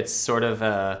 even if it's sort of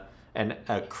a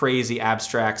crazy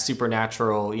abstract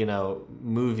supernatural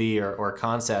movie or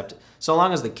concept, so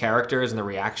long as the characters and the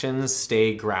reactions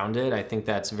stay grounded, I think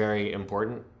that's very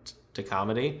important to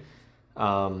comedy.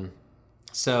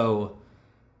 So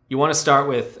you want to start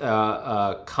with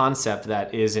a concept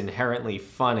that is inherently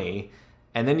funny,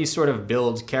 and then you sort of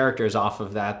build characters off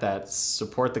of that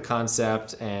support the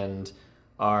concept and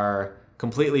are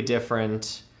completely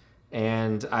different.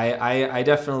 And I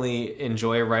definitely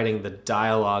enjoy writing the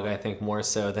dialogue, I think, more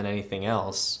so than anything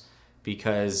else,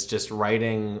 because just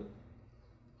writing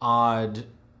odd,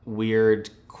 weird,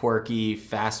 quirky,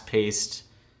 fast-paced,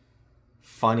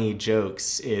 funny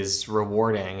jokes is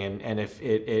rewarding. And if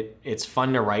it's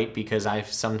fun to write because I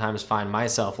sometimes find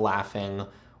myself laughing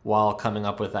while coming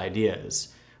up with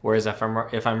ideas. Whereas if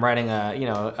I'm writing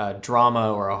a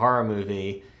drama or a horror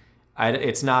movie,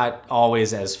 it's not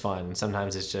always as fun.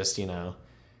 Sometimes it's just,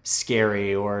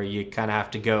 scary, or you kind of have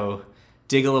to go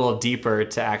dig a little deeper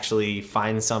to actually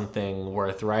find something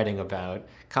worth writing about.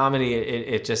 Comedy,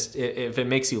 if it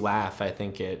makes you laugh, I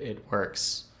think it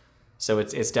works. So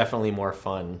it's definitely more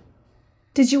fun.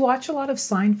 Did you watch a lot of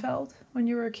Seinfeld when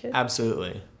you were a kid?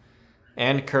 Absolutely.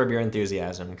 And Curb Your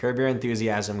Enthusiasm. Curb Your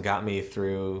Enthusiasm got me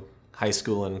through high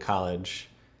school and college.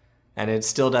 And it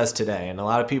still does today. And a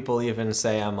lot of people even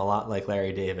say I'm a lot like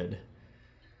Larry David.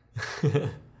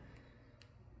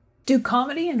 Do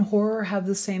comedy and horror have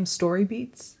the same story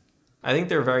beats? I think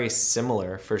they're very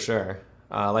similar, for sure.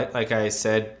 Like I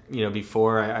said,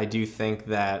 before, I do think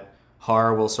that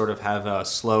horror will sort of have a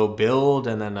slow build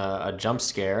and then a jump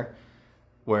scare,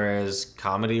 whereas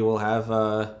comedy will have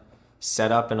a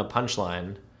setup and a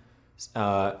punchline.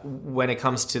 When it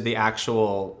comes to the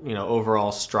actual,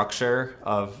 overall structure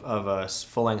of a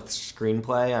full-length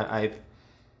screenplay,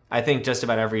 I think just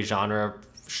about every genre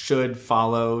should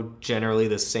follow generally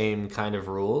the same kind of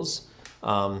rules.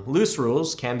 Loose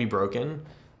rules can be broken,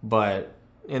 but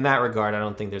in that regard, I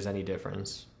don't think there's any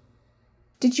difference.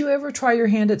 Did you ever try your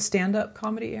hand at stand-up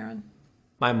comedy, Aaron?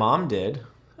 My mom did.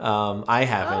 I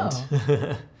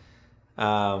haven't.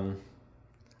 Oh.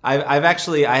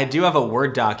 I do have a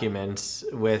Word document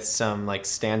with some like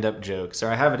stand-up jokes, or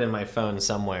I have it in my phone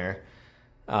somewhere.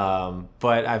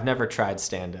 But I've never tried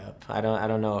stand-up. I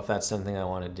don't know if that's something I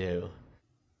want to do.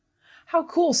 How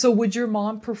cool. So would your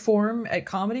mom perform at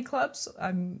comedy clubs?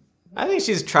 I think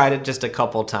she's tried it just a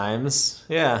couple times.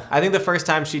 Yeah, I think the first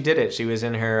time she did it, she was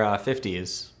in her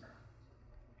 50s.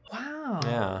 Wow.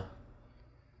 Yeah.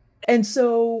 And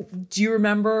so, do you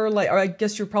remember, like, or I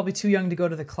guess you're probably too young to go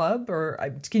to the club, or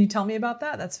can you tell me about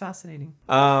that? That's fascinating.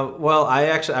 Well,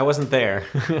 I wasn't there.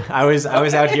 I was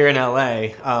out here in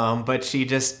LA. But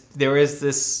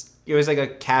it was like a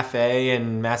cafe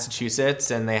in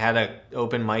Massachusetts, and they had a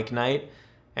open mic night,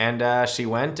 and she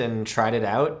went and tried it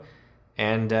out.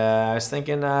 And I was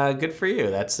thinking, good for you.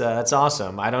 That's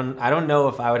awesome. I don't know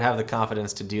if I would have the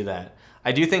confidence to do that.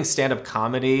 I do think stand-up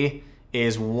comedy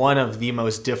is one of the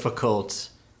most difficult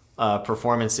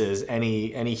performances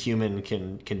any human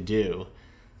can do.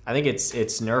 I think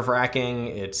it's nerve-wracking.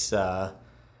 It's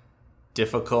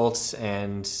difficult,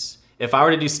 and if I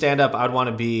were to do stand-up, I'd want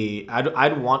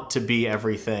to be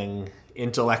everything: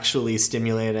 intellectually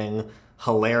stimulating,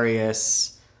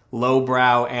 hilarious,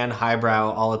 lowbrow and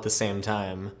highbrow all at the same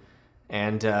time.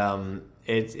 And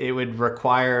it would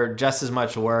require just as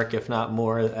much work, if not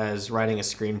more, as writing a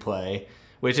screenplay,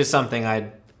 which is something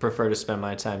I'd prefer to spend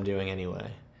my time doing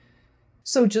anyway.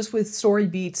 So just with story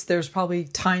beats, there's probably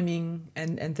timing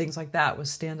and things like that with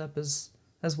stand-up as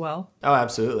well? Oh,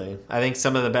 absolutely. I think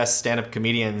some of the best stand-up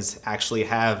comedians actually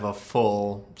have a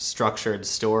full structured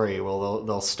story. Well,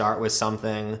 they'll start with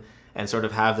something and sort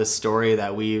of have this story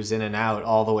that weaves in and out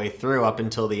all the way through up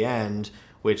until the end,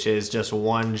 which is just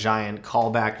one giant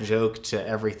callback joke to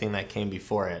everything that came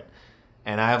before it.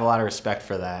 And I have a lot of respect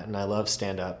for that, and I love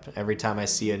stand-up. Every time I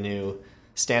see a new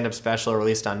stand-up special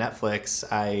released on Netflix,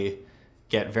 I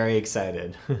get very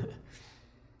excited.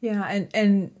 Yeah,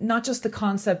 and not just the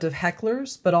concept of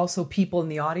hecklers, but also people in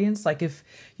the audience. Like if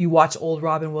you watch old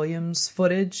Robin Williams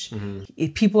footage,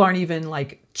 people aren't even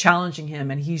like challenging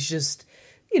him, and he's just,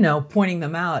 pointing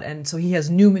them out. And so he has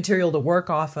new material to work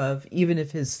off of, even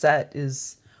if his set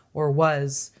is or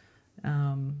was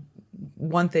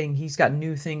one thing. He's got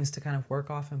new things to kind of work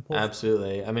off and pull.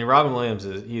 Absolutely. I mean, Robin Williams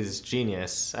he's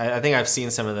genius. I think I've seen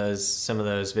some of those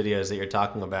videos that you're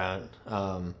talking about.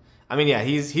 I mean, yeah,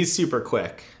 he's super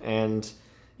quick, and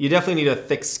you definitely need a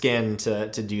thick skin to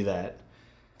do that.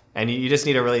 And you just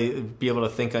need to really be able to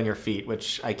think on your feet,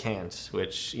 which I can't,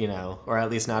 or at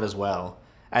least not as well.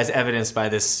 As evidenced by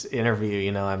this interview,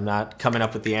 I'm not coming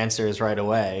up with the answers right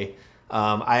away.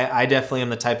 I definitely am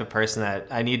the type of person that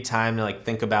I need time to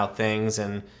think about things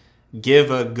and give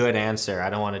a good answer. I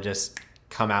don't want to just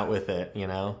come out with it,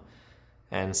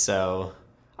 And so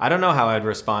I don't know how I'd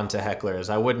respond to hecklers.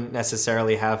 I wouldn't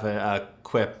necessarily have a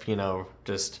quip,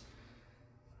 just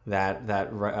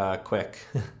that quick.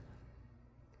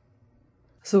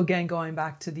 So again, going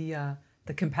back to the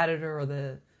competitor or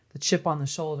the chip on the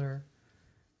shoulder,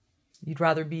 you'd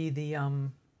rather be the how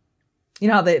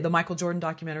the Michael Jordan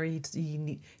documentary,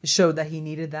 he showed that he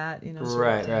needed that,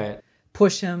 right.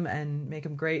 Push him and make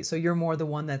him great. So you're more the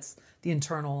one that's the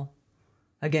internal,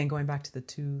 again, going back to the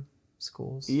two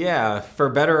schools. Yeah, for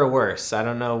better or worse. I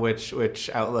don't know which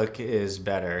outlook is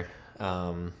better.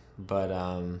 Yeah,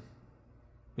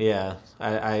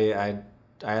 I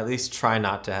at least try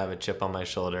not to have a chip on my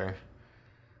shoulder.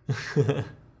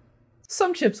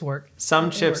 Some chips work.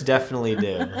 Some chips definitely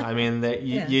do. I mean,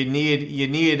 you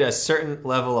need a certain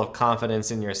level of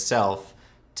confidence in yourself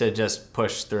to just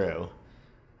push through.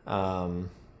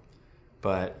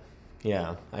 But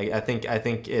yeah, I think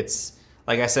it's,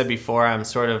 like I said before, I'm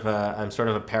sort of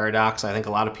a paradox. I think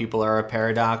a lot of people are a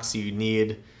paradox. You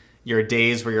need your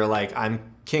days where you're like, I'm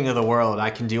king of the world,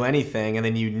 I can do anything, and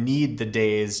then you need the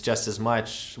days just as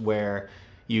much where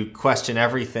you question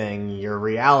everything, your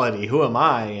reality, who am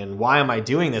I, and why am I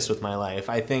doing this with my life?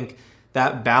 I think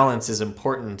that balance is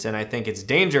important, and I think it's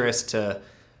dangerous to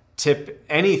tip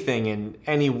anything in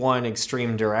any one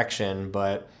extreme direction,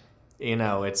 but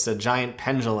it's a giant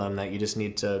pendulum that you just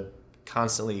need to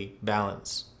constantly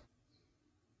balance.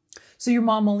 So your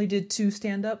mom only did 2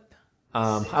 stand-up?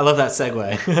 I love that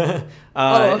segue.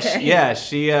 Okay.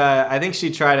 She I think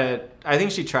she tried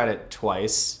it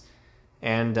twice.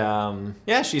 And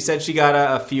she said she got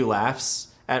a few laughs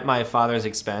at my father's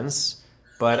expense,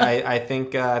 but I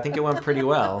think it went pretty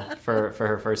well for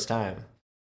her first time.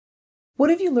 What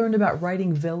have you learned about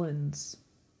writing villains?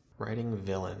 Writing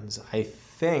villains. I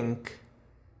think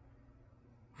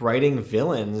writing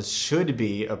villains should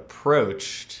be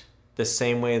approached the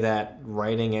same way that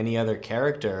writing any other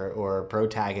character or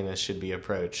protagonist should be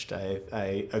approached.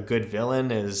 A good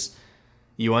villain is,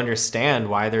 you understand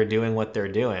why they're doing what they're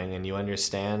doing, and you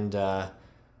understand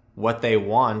what they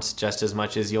want just as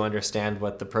much as you understand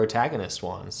what the protagonist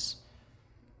wants.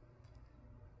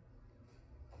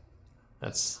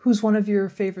 Who's one of your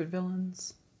favorite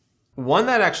villains? One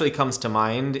that actually comes to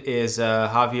mind is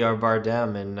Javier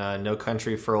Bardem in No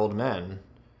Country for Old Men.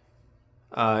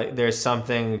 There's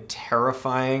something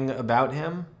terrifying about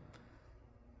him,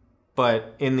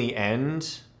 but in the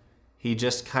end, he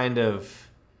just kind of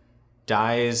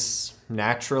dies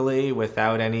naturally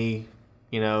without any,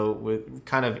 with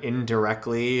kind of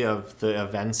indirectly of the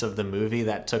events of the movie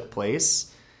that took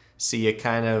place. So you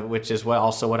kind of, which is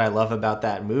what I love about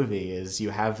that movie, is you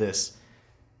have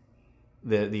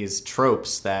these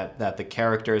tropes that the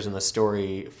characters and the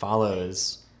story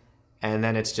follows, and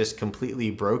then it's just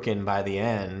completely broken by the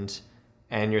end,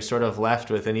 and you're sort of left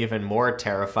with an even more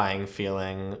terrifying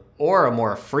feeling, or a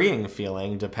more freeing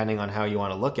feeling, depending on how you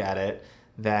want to look at it,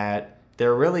 that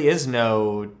there really is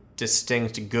no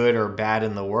distinct good or bad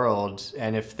in the world,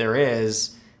 and if there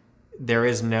is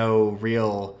no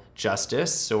real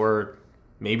justice, or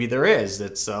maybe there is.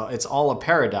 It's all a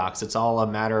paradox. It's all a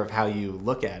matter of how you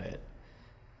look at it.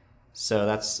 So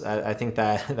I think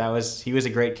he was a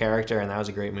great character, and that was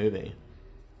a great movie.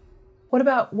 What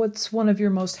about what's one of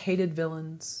your most hated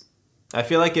villains? I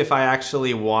feel like if I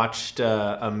actually watched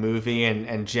a movie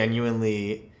and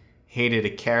genuinely hated a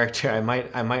character, I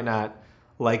might not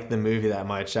like the movie that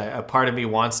much. A part of me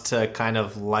wants to kind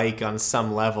of like, on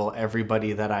some level,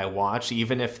 everybody that I watch,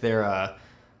 even if they're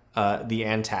the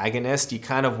antagonist. You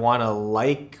kind of want to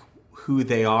like who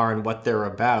they are and what they're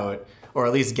about, or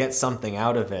at least get something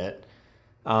out of it.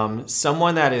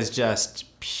 Someone that is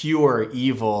just pure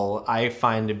evil, I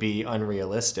find to be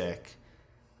unrealistic.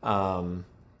 So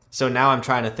now I'm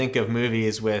trying to think of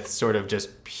movies with sort of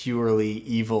just purely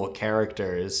evil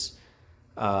characters,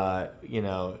 and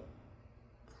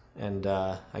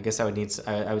I guess I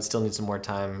would still need some more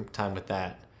time with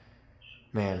that.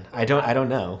 Man, I don't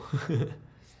know.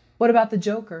 What about the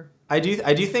Joker? I do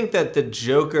think that the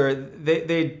Joker,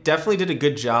 they definitely did a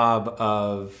good job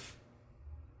of,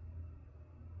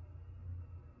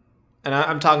 and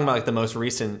I'm talking about like the most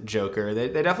recent Joker. They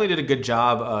definitely did a good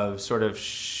job of sort of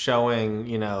showing,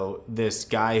 this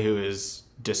guy who is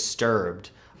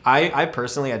disturbed. I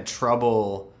personally had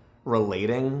trouble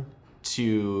relating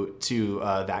to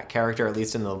that character, at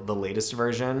least in the latest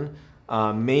version,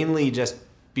 mainly just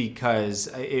because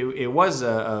it was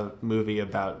a movie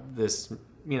about this,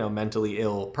 mentally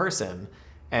ill person,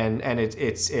 and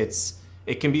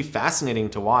it can be fascinating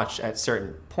to watch at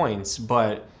certain points,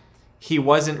 but he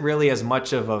wasn't really as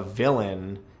much of a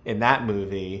villain in that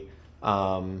movie.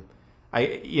 Maybe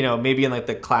in like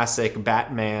the classic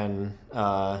Batman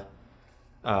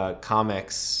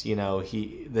comics,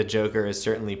 the Joker is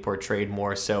certainly portrayed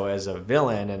more so as a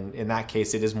villain, and in that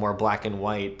case it is more black and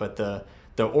white, but the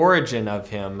origin of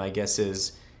him, I guess,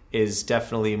 is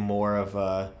definitely more of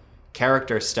a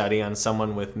character study on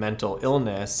someone with mental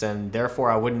illness, and therefore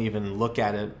I wouldn't even look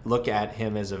at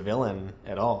him as a villain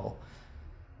at all.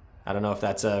 I don't know if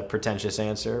that's a pretentious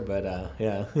answer, but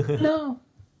yeah. No.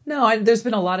 There's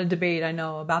been a lot of debate, I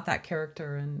know, about that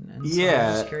character, and so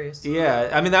I'm just curious. Yeah.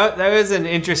 I mean, that was an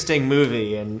interesting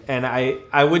movie, and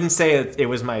I wouldn't say it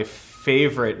was my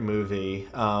favorite movie.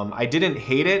 I didn't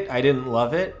hate it. I didn't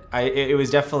love it. It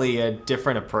was definitely a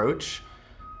different approach.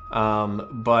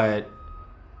 But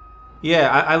yeah,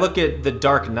 I look at The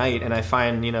Dark Knight, and I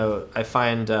find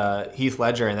Heath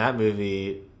Ledger in that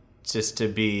movie just to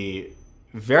be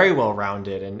very well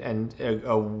rounded and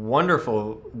a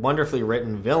wonderfully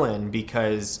written villain,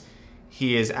 because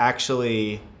he's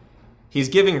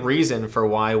giving reason for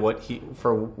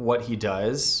what he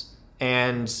does,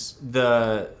 and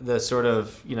the sort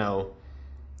of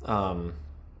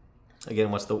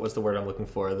again, what's the word I'm looking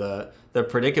for, the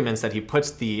predicaments that he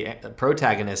puts the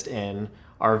protagonist in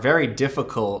are very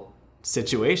difficult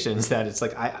situations, that it's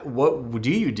like, what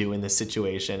do you do in this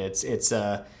situation?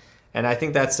 And I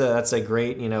think that's a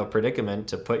great, predicament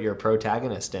to put your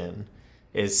protagonist in,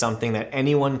 is something that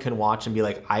anyone can watch and be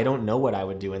like, I don't know what I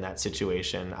would do in that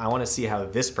situation. I want to see how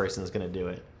this person's going to do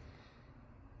it.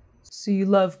 So you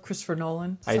love Christopher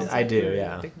Nolan? I do,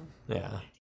 yeah. Yeah.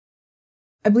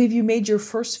 I believe you made your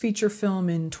first feature film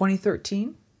in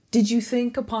 2013. Did you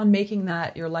think upon making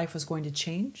that your life was going to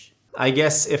change? I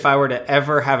guess if I were to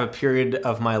ever have a period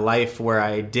of my life where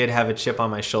I did have a chip on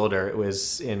my shoulder, it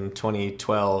was in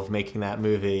 2012 making that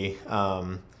movie.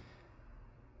 I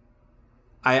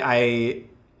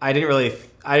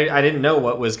didn't know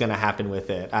what was going to happen with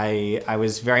it. I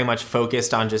was very much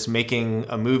focused on just making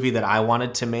a movie that I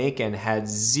wanted to make, and had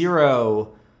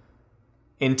zero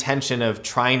intention of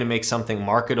trying to make something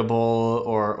marketable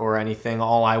or anything.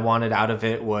 All I wanted out of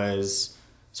it was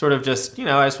sort of just,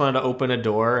 I just wanted to open a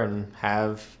door and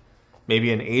have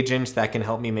maybe an agent that can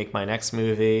help me make my next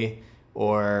movie,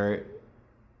 or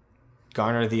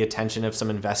garner the attention of some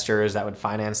investors that would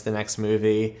finance the next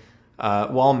movie.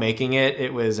 While making it,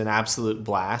 it was an absolute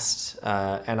blast,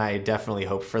 and I definitely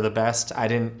hoped for the best.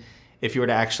 If you were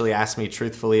to actually ask me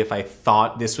truthfully if I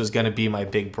thought this was going to be my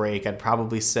big break, I'd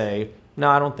probably say, no,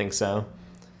 I don't think so.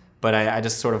 But I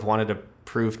just sort of wanted to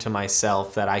prove to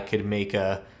myself that I could make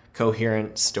a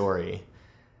coherent story.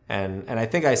 And I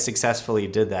think I successfully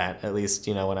did that, at least,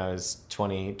 when I was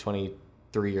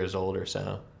 23 years old or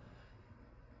so.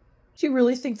 Do you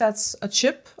really think that's a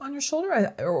chip on your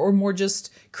shoulder, or more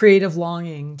just creative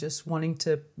longing, just wanting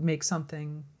to make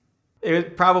something? It was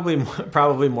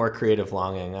probably more creative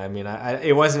longing. I mean,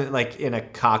 it wasn't like in a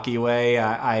cocky way.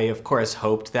 I of course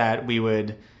hoped that we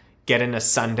would get into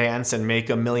Sundance and make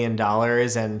 $1 million,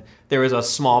 and there was a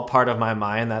small part of my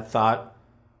mind that thought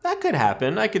that could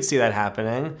happen. I could see that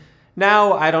happening.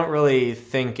 Now I don't really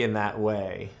think in that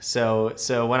way. So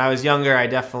when I was younger, I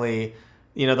definitely,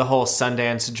 the whole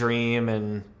Sundance dream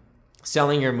and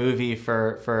selling your movie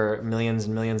for millions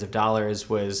and millions of dollars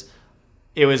was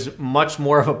much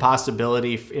more of a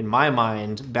possibility in my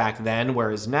mind back then,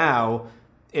 whereas now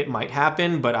it might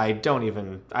happen, but I don't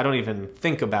even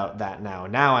think about that now.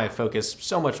 Now I focus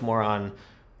so much more on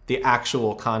the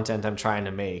actual content I'm trying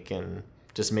to make and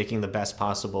just making the best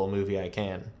possible movie I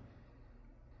can.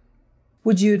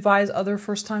 Would you advise other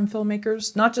first-time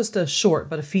filmmakers, not just a short,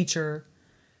 but a feature,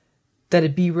 that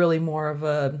it be really more of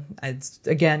a,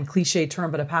 again, cliche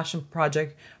term, but a passion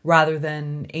project rather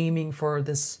than aiming for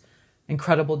this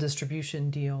incredible distribution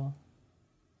deal?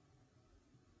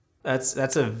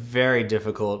 That's a very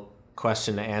difficult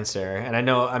question to answer, and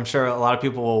I'm sure a lot of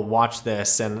people will watch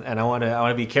this, and I want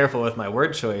to be careful with my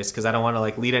word choice because I don't want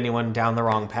to lead anyone down the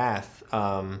wrong path.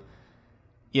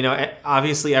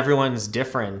 Obviously everyone's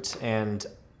different, and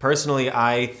personally,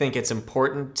 I think it's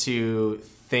important to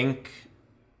think,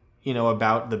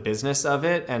 about the business of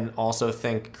it, and also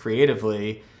think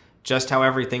creatively. Just how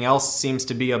everything else seems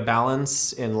to be a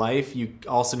balance in life, you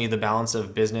also need the balance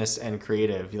of business and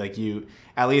creative.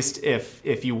 At least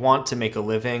if you want to make a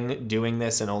living doing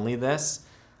this and only this,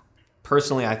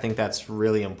 personally, I think that's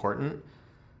really important.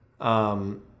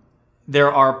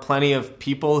 There are plenty of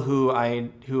people who I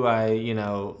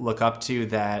look up to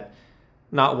that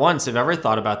not once have ever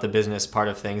thought about the business part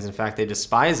of things. In fact, they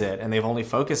despise it, and they've only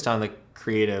focused on the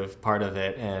creative part of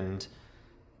it, and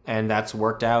that's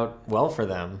worked out well for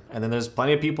them. And then there's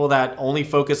plenty of people that only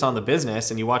focus on the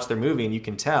business, and you watch their movie and you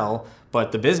can tell,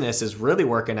 but the business is really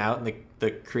working out and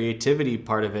the creativity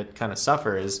part of it kind of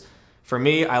suffers. For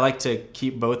me, I like to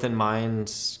keep both in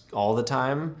mind all the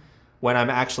time. When I'm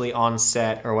actually on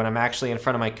set or when I'm actually in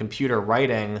front of my computer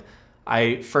writing,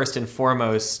 I first and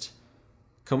foremost,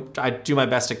 I do my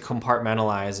best to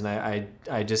compartmentalize, and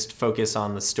I just focus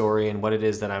on the story and what it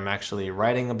is that I'm actually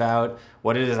writing about,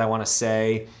 what it is I want to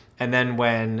say. And then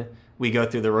when we go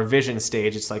through the revision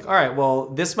stage, it's like, all right, well,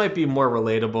 this might be more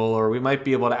relatable, or we might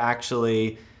be able to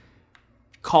actually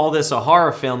call this a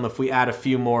horror film if we add a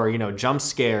few more, jump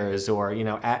scares, or,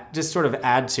 just sort of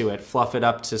add to it, fluff it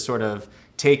up to sort of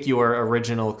take your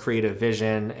original creative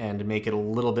vision and make it a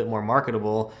little bit more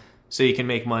marketable so you can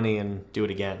make money and do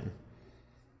it again.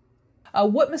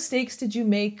 What mistakes did you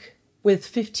make with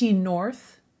 15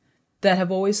 North that have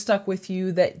always stuck with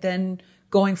you, that then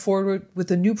going forward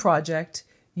with a new project,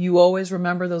 you always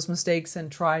remember those mistakes and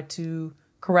try to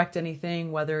correct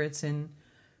anything, whether it's in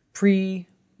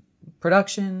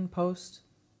pre-production, post?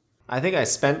 I think I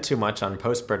spent too much on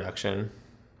post-production.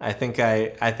 I think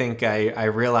I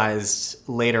realized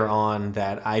later on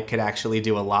that I could actually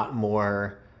do a lot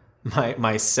more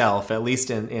myself, at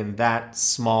least in that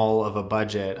small of a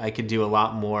budget. I could do a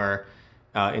lot more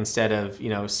instead of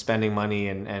spending money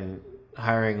and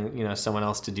hiring someone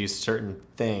else to do certain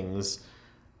things.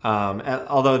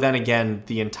 Although then again,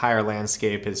 the entire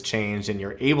landscape has changed, and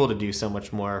you're able to do so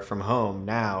much more from home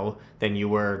now than you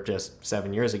were just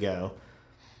 7 years ago.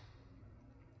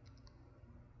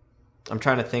 I'm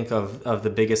trying to think of the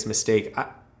biggest mistake.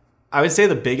 I would say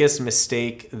the biggest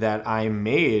mistake that I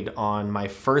made on my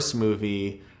first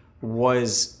movie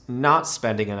was not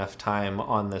spending enough time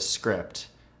on the script.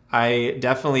 I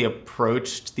definitely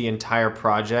approached the entire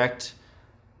project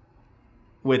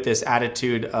with this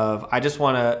attitude of, I just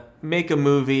want to make a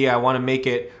movie. I want to make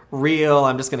it real.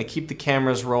 I'm just going to keep the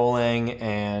cameras rolling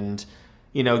and,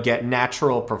 get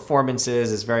natural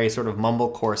performances, this very sort of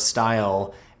mumblecore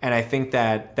style. And I think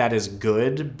that is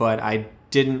good, but I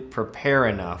didn't prepare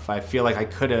enough. I feel like I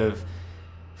could have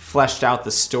fleshed out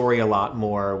the story a lot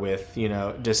more with,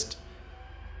 just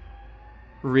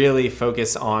really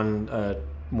focus on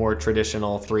more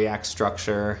traditional 3-act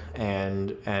structure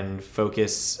and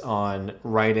focus on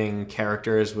writing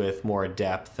characters with more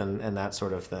depth and that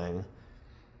sort of thing.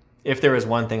 If there was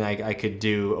one thing I could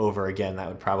do over again, that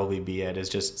would probably be it, is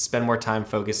just spend more time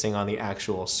focusing on the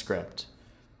actual script.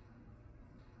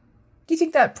 Do you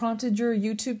think that prompted your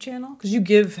YouTube channel? Because you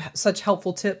give such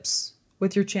helpful tips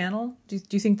with your channel. Do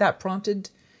you think that prompted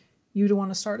you to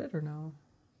want to start it or no?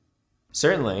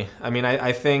 Certainly. I mean,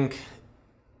 I think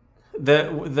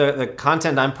the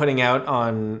content I'm putting out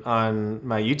on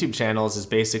my YouTube channels is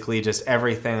basically just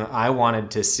everything I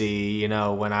wanted to see, you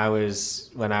know, when I was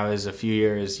a few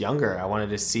years younger. I wanted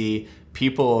to see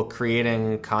people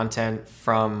creating content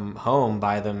from home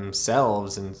by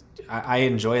themselves, and I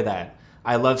enjoy that.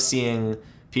 I love seeing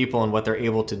people and what they're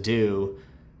able to do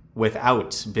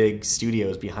without big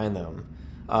studios behind them.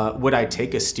 Would I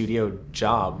take a studio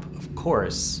job? Of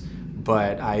course.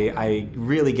 But I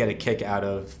really get a kick out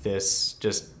of this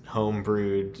just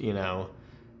home-brewed, you know,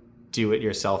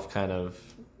 do-it-yourself kind of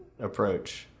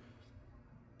approach.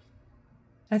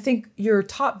 I think your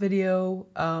top video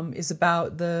is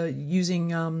about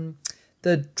using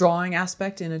the drawing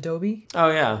aspect in Adobe. Oh,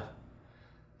 yeah.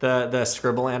 The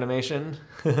scribble animation.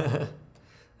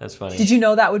 That's funny. Did you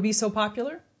know that would be so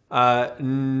popular?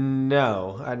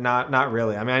 No, not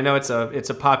really. I mean, I know it's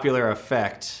a popular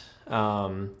effect.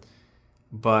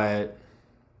 But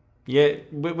yeah,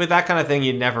 with that kind of thing,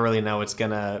 you never really know it's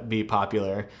gonna be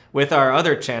popular. With our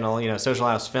other channel, you know, Social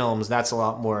House Films, that's a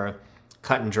lot more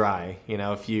cut and dry. You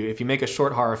know, if you make a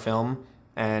short horror film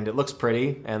and it looks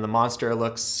pretty and the monster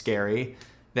looks scary,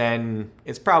 then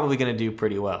it's probably gonna do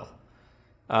pretty well.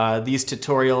 These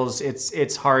tutorials,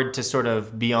 it's hard to sort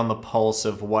of be on the pulse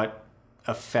of what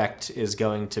effect is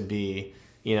going to be,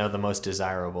 you know, the most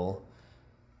desirable.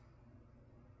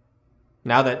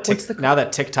 Now that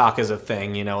TikTok is a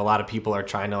thing, you know, a lot of people are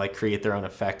trying to like create their own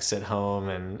effects at home,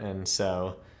 and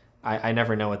so I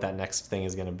never know what that next thing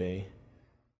is going to be.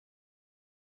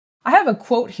 I have a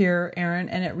quote here, Aaron,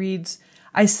 and it reads,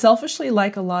 "I selfishly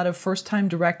like a lot of first-time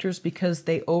directors because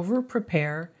they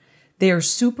over-prepare, they are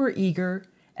super eager,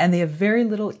 and they have very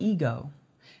little ego."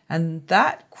 And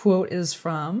that quote is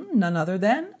from none other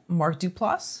than Mark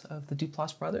Duplass of the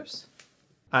Duplass Brothers.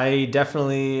 I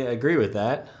definitely agree with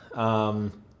that.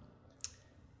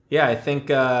 Yeah, I think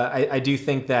I do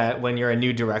think that when you're a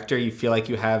new director, you feel like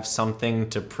you have something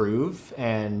to prove.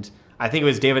 And I think it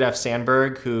was David F.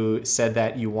 Sandberg who said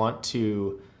that you want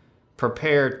to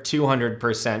prepare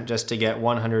 200% just to get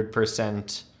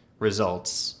 100%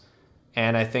 results.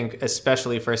 And I think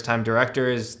especially first-time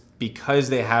directors, because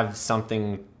they have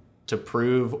something to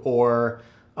prove or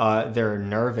they're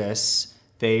nervous,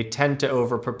 they tend to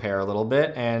over-prepare a little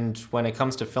bit, and when it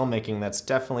comes to filmmaking, that's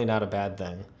definitely not a bad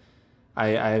thing.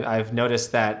 I've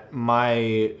noticed that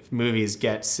my movies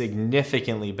get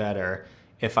significantly better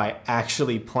if I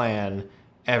actually plan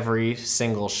every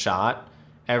single shot,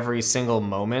 every single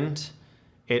moment.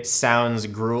 It sounds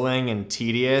grueling and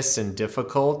tedious and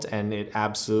difficult, and it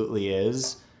absolutely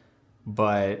is,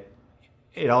 but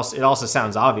it also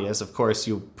sounds obvious. Of course,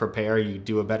 you prepare, you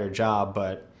do a better job,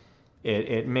 but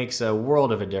it makes a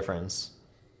world of a difference.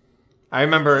 I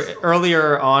remember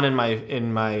earlier on in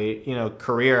my you know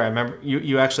career, I remember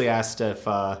you actually asked if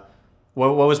what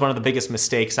was one of the biggest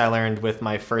mistakes I learned with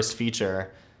my first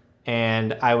feature,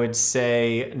 and I would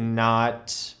say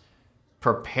not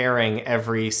preparing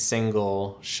every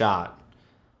single shot.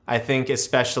 I think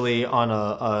especially on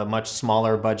a much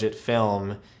smaller budget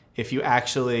film, if you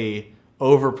actually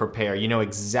over prepare, you know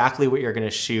exactly what you're going to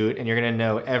shoot, and you're going to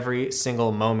know every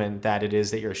single moment that it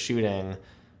is that you're shooting,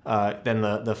 then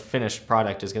the finished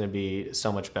product is going to be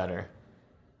so much better.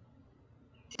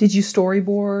 Did you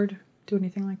storyboard, do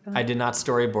anything like that? I did not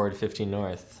storyboard 15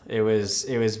 North. It was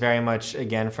very much,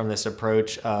 again, from this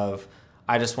approach of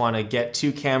I just want to get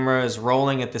two cameras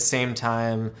rolling at the same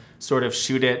time, sort of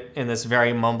shoot it in this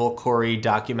very mumblecore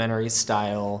documentary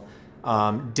style.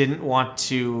 Didn't want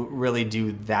to really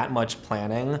do that much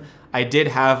planning. I did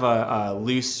have a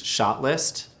loose shot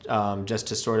list just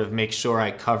to sort of make sure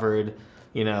I covered,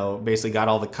 you know, basically got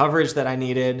all the coverage that I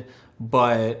needed.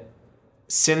 But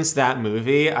since that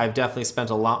movie, I've definitely spent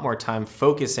a lot more time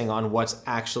focusing on what's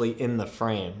actually in the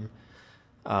frame.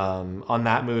 On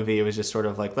that movie, it was just sort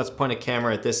of like, let's point a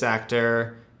camera at this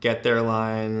actor, get their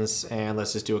lines, and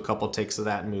let's just do a couple takes of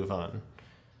that and move on.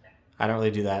 I don't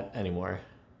really do that anymore.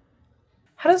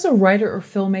 How does a writer or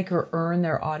filmmaker earn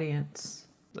their audience?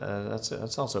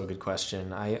 That's also a good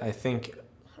question. I think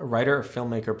a writer or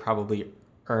filmmaker probably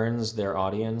earns their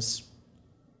audience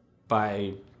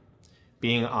by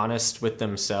being honest with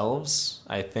themselves.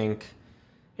 I think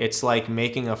it's like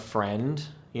making a friend.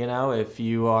 You know, if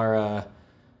you're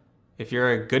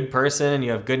a good person and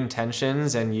you have good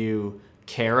intentions and you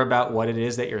care about what it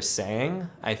is that you're saying,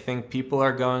 I think people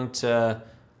are going to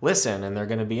listen and they're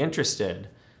going to be interested.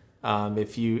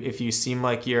 If you seem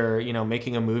like you're, you know,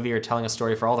 making a movie or telling a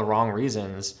story for all the wrong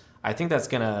reasons, I think that's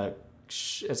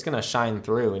it's gonna shine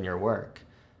through in your work.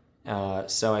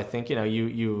 So I think, you know,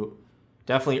 you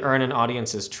definitely earn an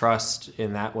audience's trust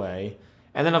in that way.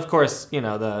 And then, of course, you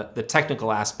know, the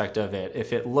technical aspect of it.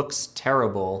 If it looks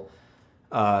terrible,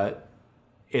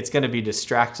 it's going to be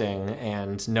distracting,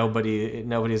 and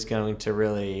nobody's going to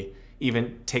really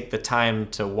even take the time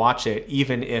to watch it,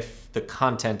 even if the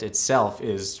content itself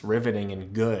is riveting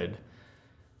and good.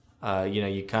 You know,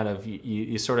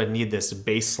 you sort of need this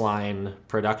baseline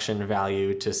production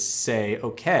value to say,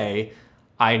 okay,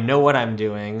 I know what I'm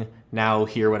doing, now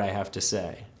hear what I have to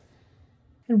say.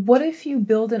 And what if you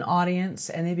build an audience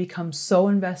and they become so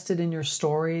invested in your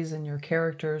stories and your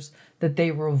characters that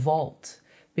they revolt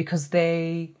because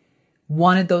they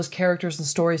wanted those characters and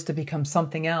stories to become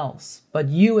something else? But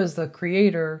you as the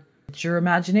creator, it's your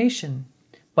imagination.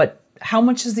 But how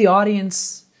much is the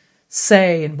audience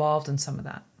say involved in some of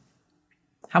that?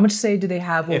 How much say do they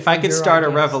have? If I could start a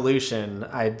revolution,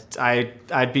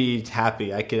 I'd be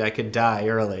happy. I could die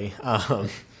early.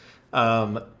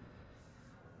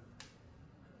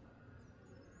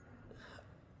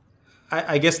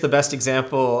 I guess the best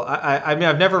example. I mean,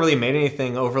 I've never really made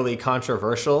anything overly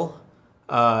controversial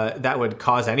that would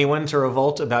cause anyone to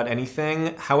revolt about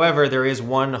anything. However, there is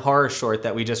one horror short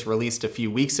that we just released a few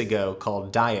weeks ago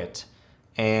called Diet,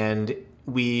 and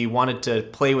we wanted to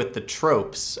play with the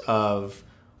tropes of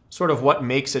sort of what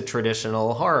makes a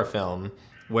traditional horror film,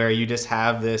 where you just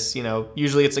have this, you know,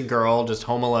 usually it's a girl just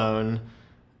home alone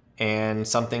and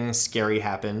something scary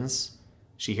happens.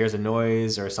 She hears a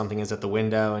noise or something is at the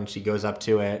window and she goes up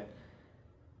to it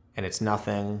and it's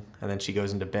nothing. And then she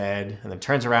goes into bed and then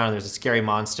turns around and there's a scary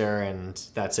monster, and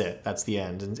that's it. That's the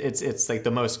end. And it's like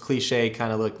the most cliche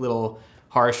kind of like little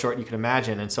horror short you can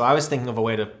imagine. And so I was thinking of a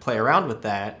way to play around with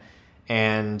that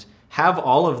and have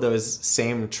all of those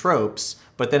same tropes,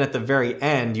 but then at the very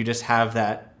end, you just have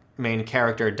that main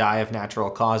character die of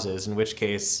natural causes, in which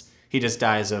case he just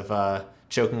dies of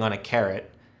choking on a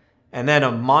carrot. And then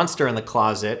a monster in the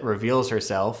closet reveals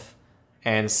herself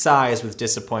and sighs with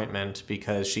disappointment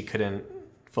because she couldn't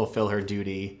fulfill her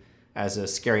duty as a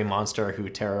scary monster who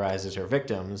terrorizes her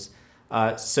victims.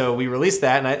 So we released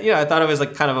that, and I thought it was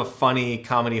like kind of a funny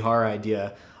comedy horror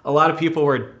idea. A lot of people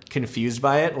were confused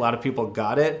by it. A lot of people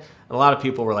got it. And a lot of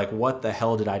people were like, what the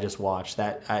hell did I just watch?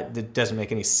 That doesn't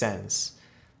make any sense.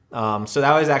 So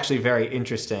that was actually very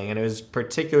interesting. And it was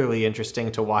particularly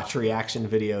interesting to watch reaction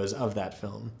videos of that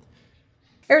film.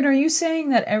 Aaron, are you saying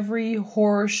that every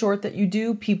horror short that you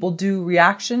do, people do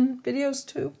reaction videos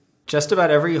to? Just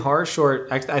about every horror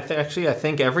short. I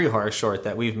think every horror short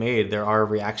that we've made, there are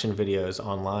reaction videos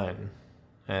online.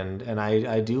 And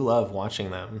I do love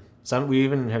watching them. We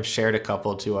even have shared a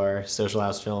couple to our Social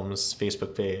House Films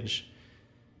Facebook page.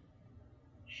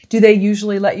 Do they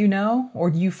usually let you know, or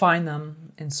do you find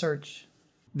them in search?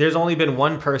 There's only been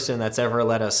one person that's ever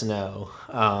let us know.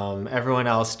 Everyone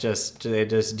else they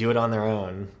just do it on their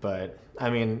own. But I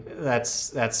mean,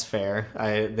 that's fair.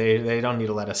 They don't need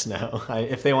to let us know.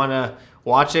 If they want to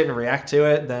watch it and react to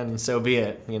it, then so be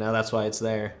it. You know, that's why it's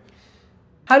there.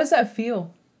 How does that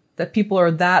feel? That people are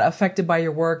that affected by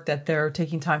your work that they're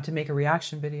taking time to make a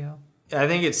reaction video? I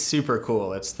think it's super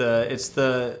cool. It's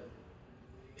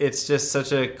just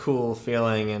such a cool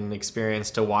feeling and experience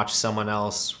to watch someone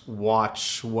else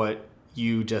watch what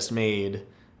you just made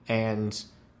and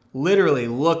literally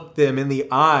look them in the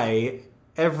eye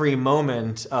every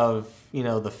moment of, you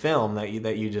know, the film that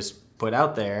you just put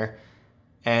out there.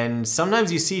 And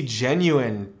sometimes you see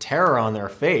genuine terror on their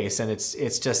face, and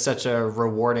it's just such a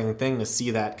rewarding thing to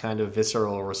see that kind of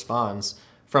visceral response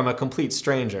from a complete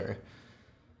stranger.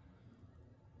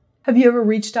 Have you ever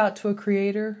reached out to a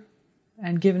creator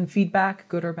and given feedback,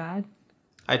 good or bad?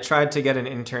 I tried to get an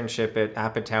internship at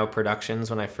Apatow Productions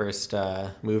when I first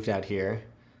moved out here.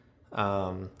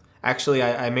 Actually,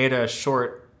 I made a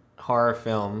short horror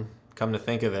film, come to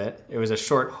think of it. It was a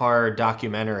short horror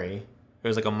documentary. It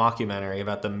was like a mockumentary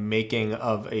about the making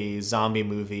of a zombie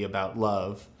movie about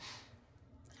love.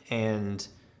 And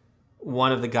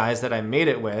one of the guys that I made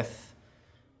it with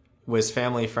was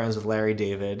family friends with Larry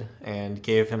David and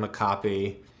gave him a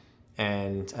copy.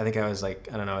 And I think I was like,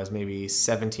 I was maybe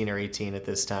 17 or 18 at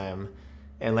this time.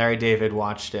 And Larry David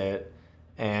watched it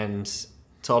and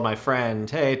told my friend,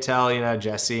 hey, tell,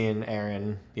 Jesse and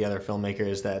Aaron, the other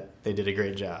filmmakers, that they did a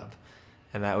great job.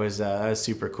 And that was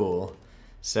super cool.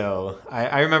 So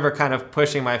I remember kind of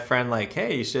pushing my friend like,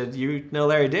 hey, you know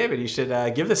Larry David, you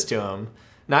should give this to him.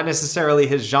 Not necessarily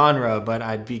his genre, but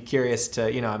I'd be curious to,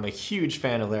 I'm a huge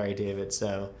fan of Larry David,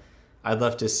 so I'd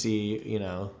love to see,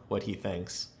 what he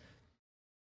thinks.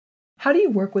 How do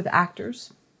you work with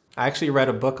actors? I actually read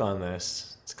a book on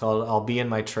this. It's called I'll Be in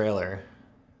My Trailer.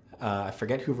 I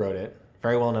forget who wrote it.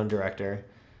 Very well-known director.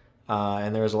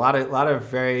 And there was a lot of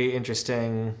very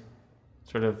interesting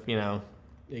sort of,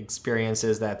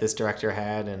 experiences that this director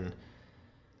had. And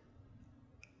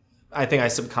I think I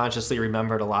subconsciously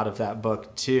remembered a lot of that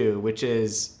book too, which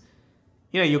is,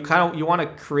 you want to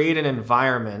create an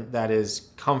environment that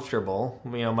is comfortable,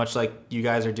 much like you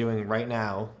guys are doing right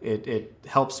now. It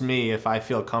helps me if I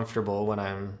feel comfortable when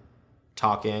I'm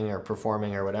talking or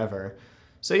performing or whatever.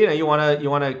 So, you want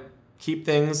to keep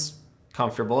things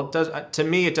comfortable. To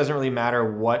me, it doesn't really matter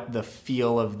what the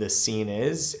feel of the scene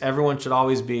is. Everyone should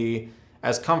always be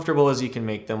as comfortable as you can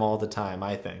make them all the time,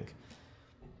 I think.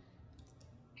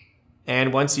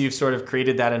 And once you've sort of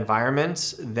created that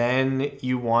environment, then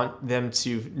you want them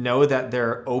to know that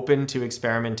they're open to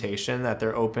experimentation, that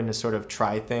they're open to sort of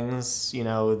try things,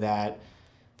 that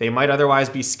they might otherwise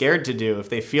be scared to do. If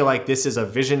they feel like this is a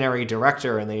visionary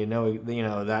director and they know,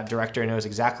 that director knows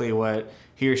exactly what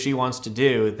he or she wants to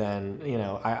do, then,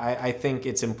 I think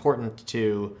it's important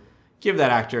to give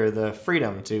that actor the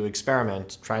freedom to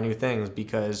experiment, try new things,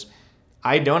 because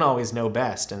I don't always know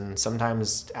best, and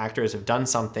sometimes actors have done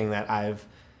something that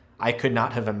I could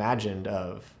not have imagined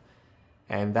of,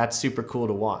 and that's super cool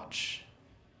to watch.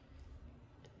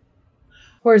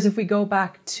 Whereas if we go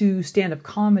back to stand-up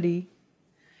comedy,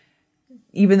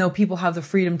 even though people have the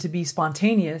freedom to be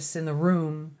spontaneous in the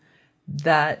room,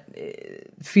 that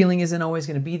feeling isn't always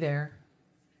going to be there.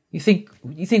 You think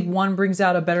one brings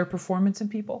out a better performance in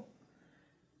people?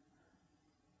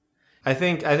 I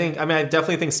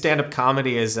definitely think stand-up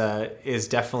comedy is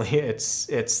definitely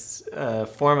it's a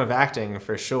form of acting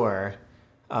for sure.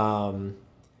 I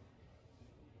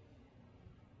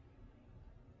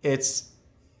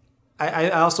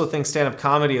also think stand-up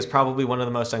comedy is probably one of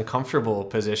the most uncomfortable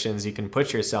positions you can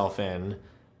put yourself in.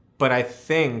 But I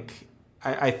think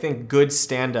good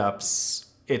stand-ups,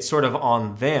 it's sort of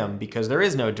on them because there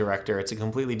is no director. It's a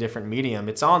completely different medium.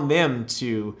 It's on them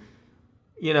to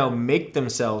make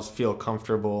themselves feel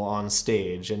comfortable on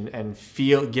stage and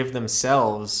give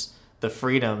themselves the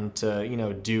freedom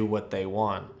to, do what they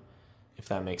want, if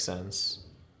that makes sense.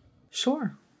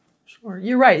 Sure.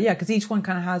 You're right. Yeah, because each one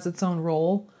kind of has its own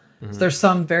role. Mm-hmm. So there's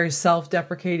some very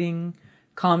self-deprecating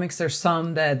comics. There's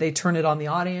some that they turn it on the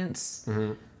audience.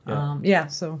 Mm-hmm. Yeah.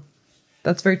 So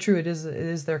that's very true. It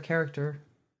is their character.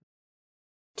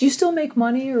 Do you still make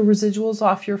money or residuals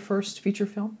off your first feature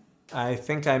film? I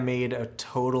think I made a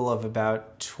total of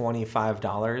about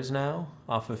 $25 now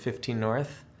off of 15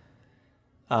 North.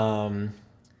 I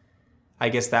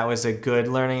guess that was a good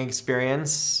learning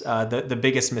experience. The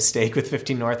biggest mistake with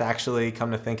 15 North, actually,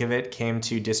 come to think of it, came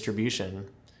to distribution.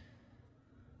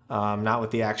 Not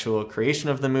with the actual creation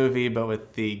of the movie, but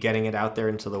with the getting it out there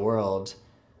into the world.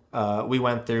 We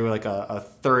went through like a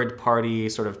third-party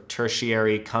sort of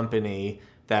tertiary company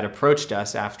that approached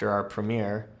us after our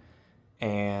premiere.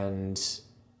 And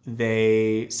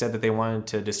they said that they wanted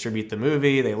to distribute the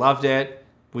movie. They loved it.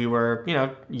 We were,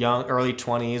 young, early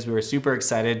 20s. We were super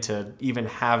excited to even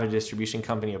have a distribution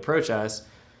company approach us.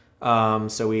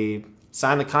 So we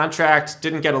signed the contract,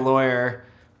 didn't get a lawyer,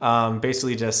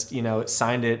 basically just,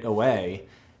 signed it away.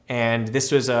 And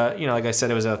this was like I said,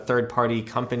 it was a third-party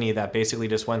company that basically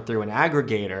just went through an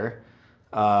aggregator.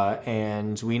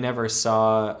 And we never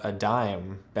saw a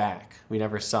dime back. We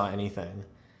never saw anything.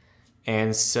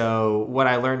 And so what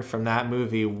I learned from that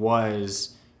movie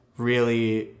was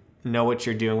really know what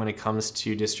you're doing when it comes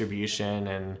to distribution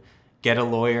and get a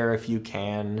lawyer if you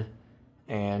can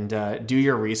and do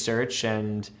your research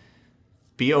and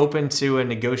be open to a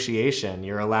negotiation.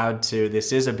 You're allowed to,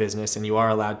 this is a business, and you are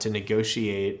allowed to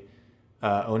negotiate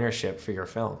ownership for your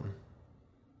film.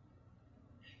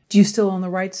 Do you still own the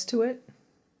rights to it?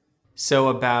 So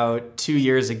about 2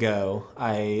 years ago,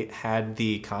 I had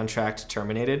the contract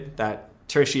terminated. That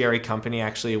tertiary company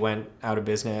actually went out of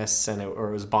business or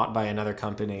it was bought by another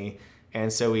company.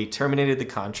 And so we terminated the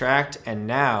contract, and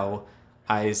now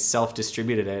I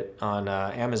self-distributed it on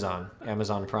Amazon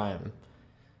Prime.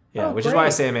 Yeah, which is why I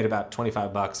say I made about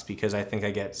 $25 because I think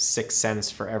I get 6 cents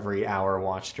for every hour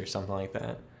watched or something like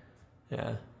that.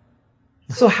 Yeah.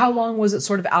 So how long was it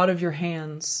sort of out of your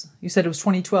hands? You said it was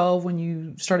 2012 when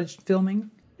you started filming?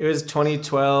 It was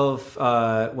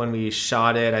 2012 when we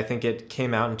shot it. I think it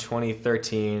came out in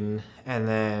 2013. And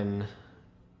then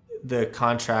the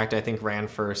contract, I think, ran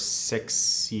for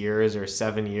 6 years or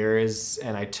 7 years,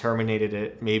 and I terminated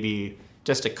it maybe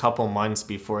just a couple months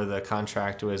before the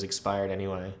contract was expired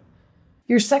anyway.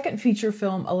 Your second feature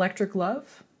film, Electric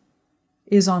Love,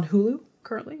 is on Hulu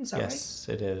currently, is that right? Yes,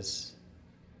 it is.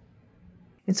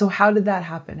 And so how did that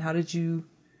happen? How did you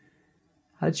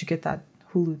get that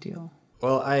Hulu deal?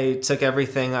 Well, I took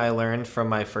everything I learned from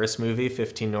my first movie,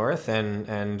 15 North,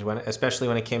 and especially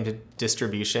when it came to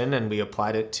distribution, and we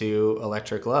applied it to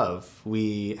Electric Love.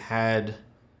 We had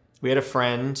a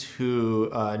friend who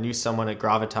knew someone at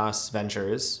Gravitas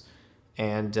Ventures,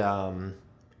 and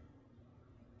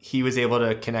he was able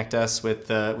to connect us with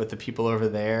the people over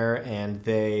there, and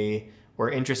they were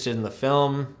interested in the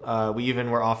film. We even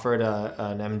were offered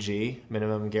an MG,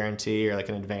 minimum guarantee, or like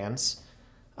an advance,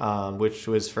 which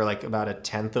was for like about a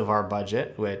tenth of our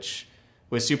budget, which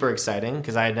was super exciting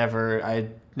because I had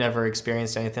never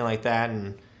experienced anything like that.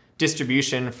 And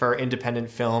distribution for independent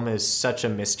film is such a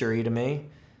mystery to me.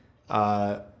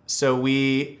 So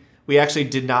we actually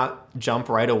did not jump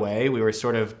right away. We were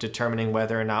sort of determining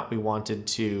whether or not we wanted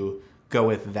to go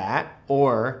with that,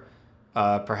 or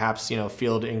perhaps,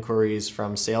 field inquiries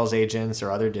from sales agents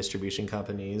or other distribution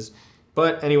companies.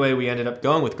 But anyway, we ended up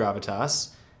going with Gravitas,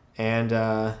 and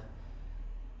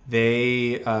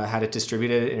they had it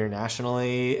distributed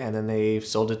internationally, and then they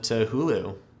sold it to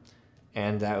Hulu,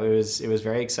 and it was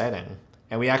very exciting.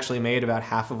 And we actually made about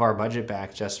half of our budget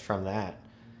back just from that.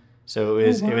 So it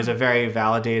was a very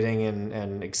validating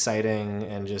and exciting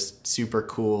and just super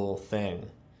cool thing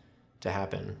to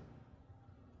happen.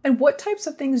 And what types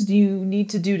of things do you need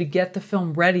to do to get the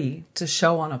film ready to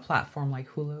show on a platform like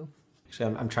Hulu?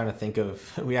 Actually, I'm trying to think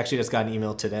of, we actually just got an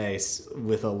email today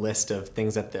with a list of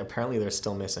things that apparently they're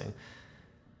still missing.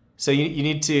 So you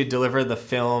need to deliver the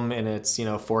film in its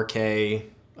 4K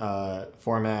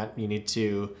format. You need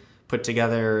to put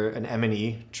together an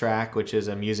M&E track, which is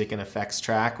a music and effects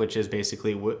track, which is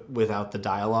basically without the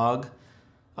dialogue.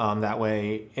 That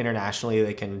way, internationally,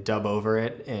 they can dub over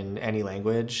it in any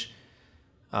language.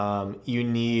 You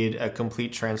need a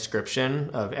complete transcription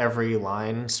of every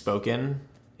line spoken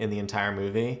in the entire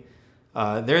movie.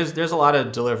 There's a lot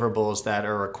of deliverables that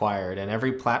are required, and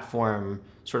every platform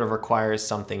sort of requires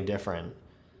something different.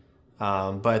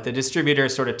 But the distributor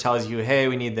sort of tells you, hey,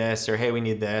 we need this, or hey, we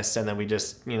need this, and then we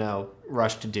just,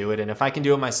 rush to do it. And if I can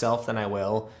do it myself, then I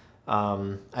will.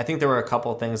 I think there were a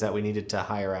couple things that we needed to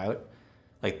hire out,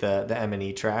 like the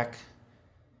M&E track.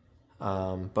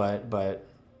 But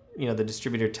the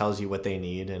distributor tells you what they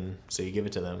need, and so you give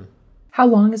it to them. How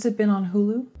long has it been on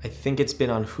Hulu? I think it's been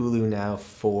on Hulu now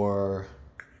for,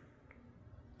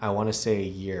 I want to say, a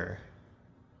year.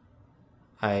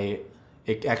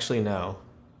 No.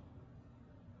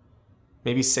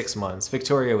 Maybe 6 months.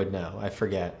 Victoria would know. I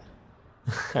forget.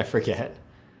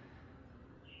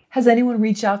 Has anyone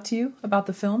reached out to you about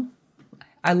the film?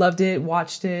 I loved it,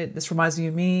 watched it. This reminds me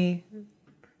of me.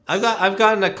 I've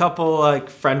gotten a couple like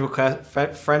friend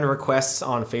requests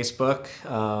on Facebook,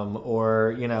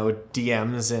 or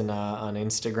DMs on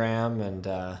Instagram,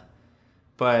 and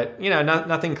but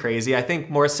nothing crazy. I think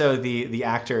more so the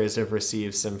actors have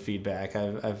received some feedback.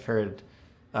 I've heard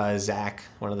Zach,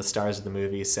 one of the stars of the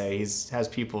movie, say has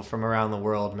people from around the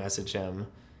world message him.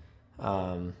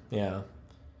 Yeah.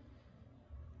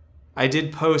 I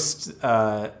did post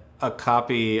a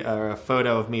copy or a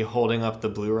photo of me holding up the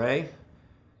Blu-ray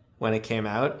when it came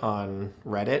out on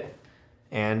Reddit,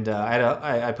 and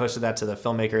I posted that to the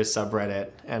filmmakers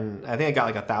subreddit, and I think I got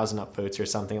like 1,000 upvotes or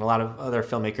something. And a lot of other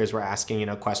filmmakers were asking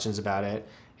questions about it,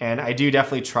 and I do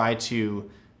definitely try to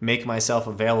make myself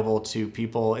available to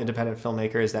people, independent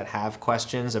filmmakers that have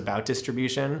questions about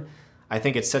distribution. I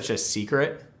think it's such a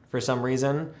secret for some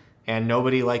reason, and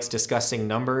nobody likes discussing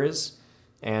numbers,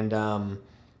 and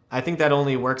I think that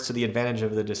only works to the advantage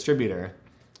of the distributor.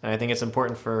 And I think it's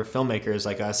important for filmmakers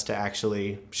like us to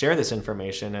actually share this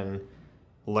information and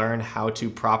learn how to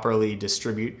properly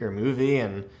distribute your movie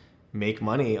and make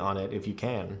money on it if you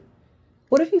can.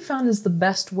 What have you found is the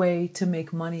best way to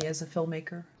make money as a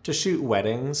filmmaker? To shoot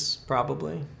weddings,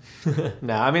 probably.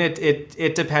 No, I mean,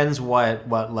 it depends what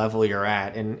level you're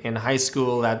at. In high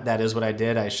school, that is what I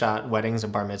did. I shot weddings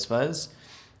and bar mitzvahs.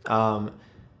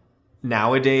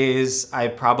 Nowadays, I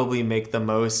probably make the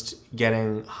most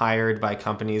getting hired by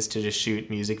companies to just shoot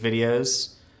music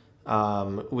videos.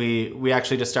 We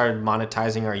actually just started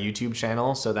monetizing our YouTube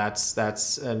channel, so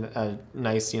that's a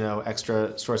nice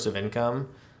extra source of income.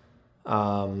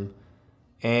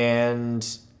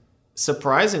 And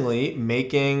surprisingly,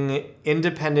 making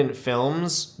independent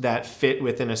films that fit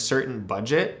within a certain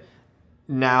budget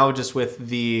now, just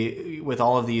with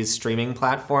all of these streaming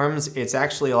platforms, it's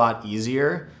actually a lot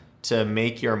easier to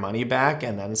make your money back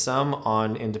and then some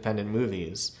on independent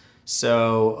movies.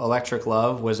 So Electric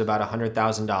Love was about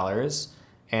 $100,000.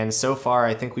 And so far,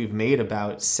 I think we've made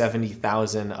about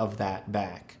 70,000 of that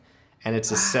back. And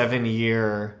it's a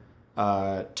 7-year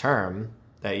term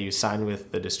that you sign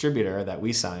with the distributor that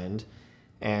we signed.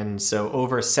 And so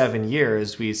over 7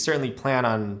 years, we certainly plan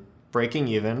on breaking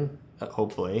even,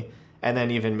 hopefully, and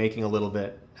then even making a little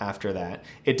bit after that.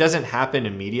 It doesn't happen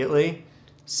immediately,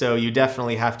 so you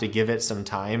definitely have to give it some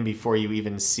time before you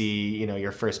even see,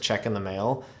 your first check in the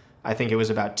mail. I think it was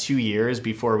about 2 years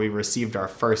before we received our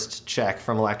first check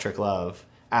from Electric Love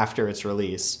after its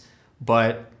release.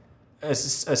 But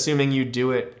assuming you do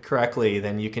it correctly,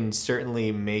 then you can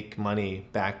certainly make money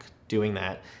back doing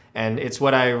that. And it's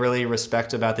what I really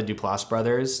respect about the Duplass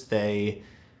brothers. They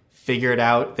figured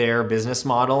out their business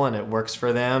model and it works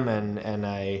for them. And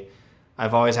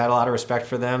I've always had a lot of respect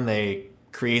for them. They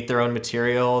create their own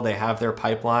material. They have their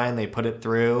pipeline. They put it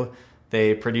through.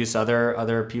 They produce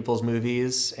other people's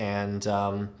movies, and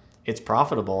it's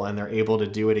profitable, and they're able to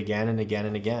do it again and again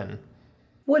and again.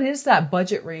 What is that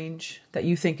budget range that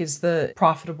you think is the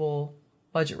profitable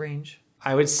budget range?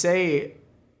 I would say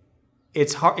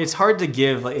it's hard to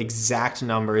give exact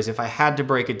numbers. If I had to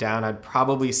break it down, I'd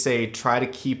probably say try to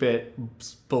keep it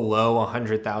below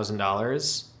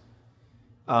 $100,000,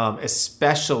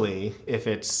 especially if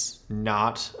it's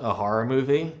not a horror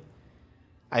movie.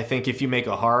 I think if you make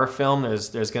a horror film,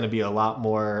 there's going to be a lot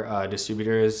more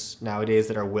distributors nowadays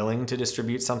that are willing to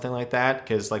distribute something like that,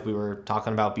 because like we were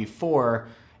talking about before,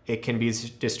 it can be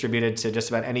distributed to just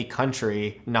about any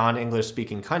country, non-English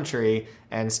speaking country,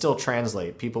 and still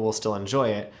translate. People will still enjoy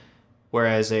it.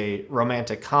 Whereas a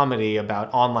romantic comedy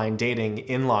about online dating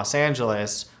in Los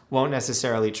Angeles won't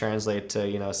necessarily translate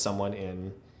to, someone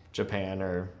in Japan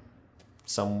or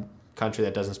some country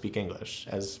that doesn't speak English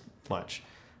as much.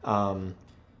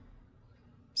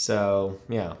 So,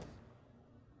 yeah.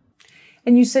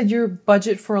 And you said your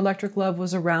budget for Electric Love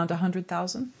was around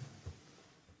 $100,000?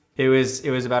 It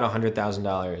was about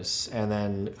 $100,000. And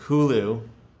then Hulu,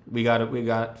 we got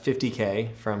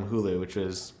 $50K from Hulu, which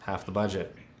was half the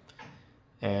budget.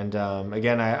 And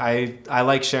again, I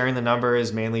like sharing the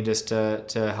numbers mainly just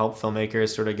to help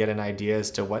filmmakers sort of get an idea as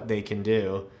to what they can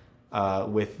do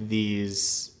with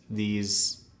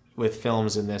with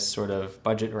films in this sort of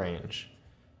budget range.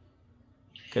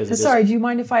 Sorry, do you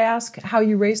mind if I ask how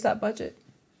you raised that budget?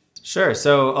 Sure.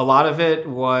 So a lot of it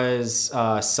was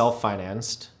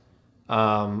self-financed.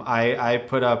 I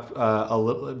put up a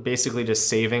little, basically just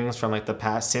savings from like the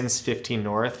past, since 15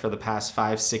 North for the past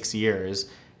 5-6 years.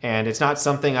 And it's not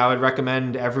something I would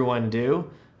recommend everyone do.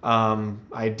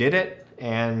 I did it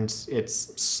and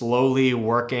it's slowly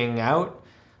working out.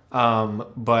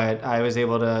 But I was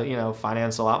able to,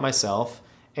 finance a lot myself.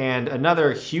 And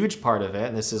another huge part of it,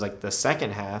 and this is like the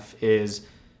second half, is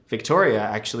Victoria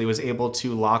actually was able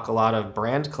to lock a lot of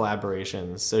brand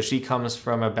collaborations. So she comes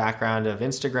from a background of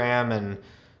Instagram and,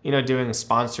 doing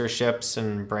sponsorships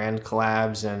and brand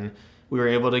collabs. And we were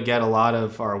able to get a lot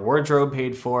of our wardrobe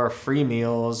paid for, free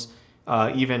meals,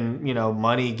 even,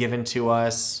 money given to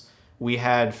us. We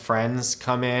had friends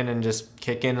come in and just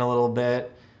kick in a little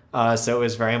bit. So it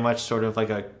was very much sort of like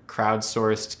a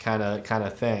crowdsourced kind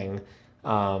of thing.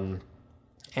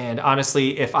 And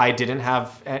honestly, if I didn't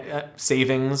have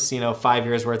savings, 5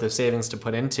 years worth of savings to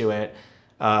put into it,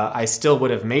 I still would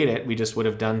have made it. We just would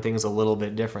have done things a little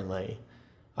bit differently.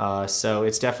 So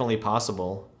it's definitely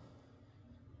possible.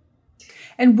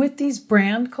 And with these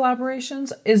brand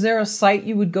collaborations, is there a site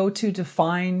you would go to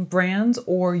find brands,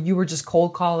 or you were just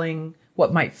cold calling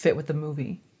what might fit with the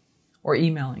movie or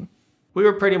emailing? We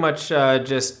were pretty much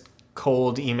just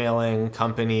cold emailing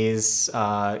companies,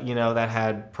 that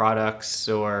had products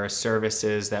or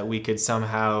services that we could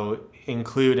somehow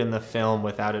include in the film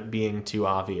without it being too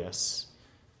obvious.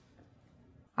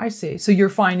 I see. So you're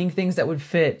finding things that would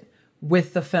fit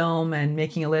with the film and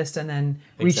making a list and then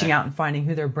reaching out and finding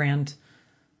who their brand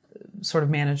sort of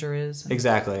manager is.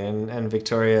 Exactly. And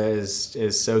Victoria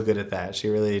is so good at that. She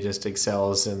really just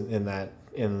excels in that,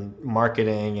 in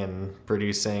marketing and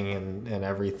producing and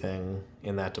everything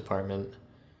in that department.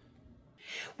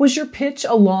 Was your pitch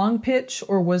a long pitch,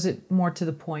 or was it more to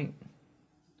the point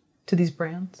to these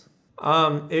brands?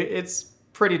 It's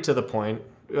pretty to the point.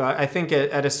 I think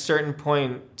at a certain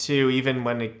point too, even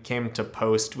when it came to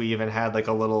post, we even had like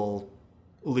a little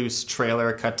loose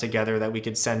trailer cut together that we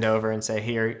could send over and say,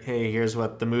 here's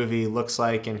what the movie looks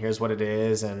like and here's what it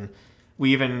is. And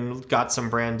we even got some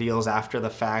brand deals after the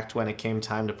fact when it came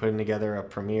time to putting together a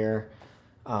premiere.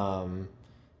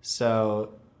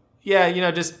 So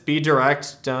yeah, just be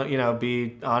direct. Don't,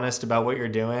 be honest about what you're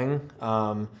doing.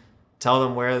 tell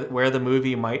them where the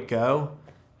movie might go,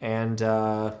 and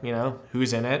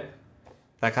who's in it.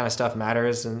 That kind of stuff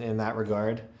matters in that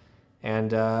regard,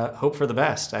 and hope for the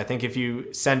best. I think if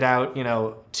you send out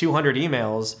 200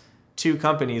 emails, 2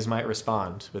 companies might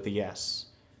respond with a yes.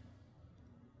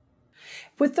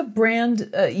 With the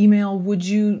brand email, would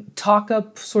you talk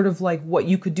up sort of like what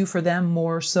you could do for them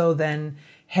more so than,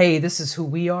 hey, this is who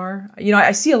we are?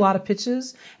 I see a lot of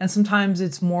pitches, and sometimes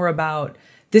it's more about,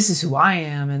 this is who I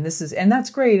am, and that's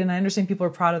great, and I understand people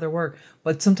are proud of their work,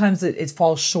 but sometimes it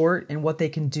falls short in what they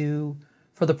can do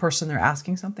for the person they're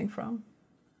asking something from.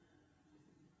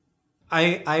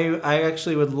 I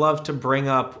actually would love to bring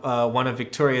up one of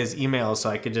Victoria's emails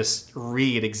so I could just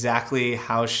read exactly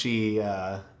how she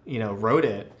wrote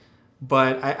it.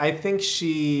 But I think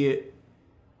she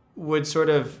would sort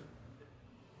of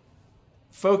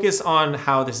focus on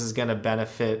how this is going to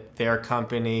benefit their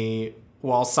company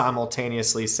while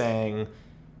simultaneously saying,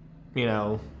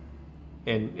 in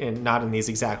not in these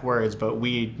exact words, but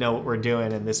we know what we're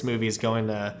doing and this movie is going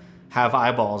to have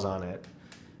eyeballs on it.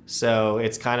 So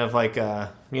it's kind of like,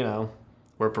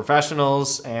 we're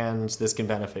professionals and this can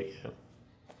benefit you.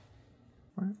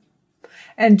 Right.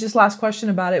 And just last question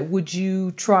about it. Would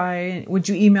you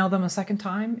email them a second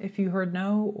time if you heard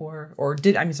no,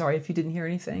 if you didn't hear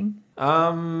anything?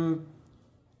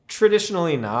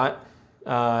 Traditionally not.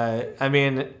 I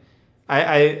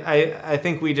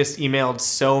think we just emailed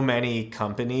so many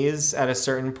companies at a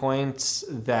certain point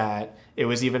that it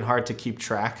was even hard to keep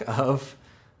track of.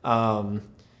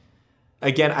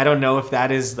 Again, I don't know if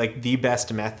that is like the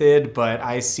best method, but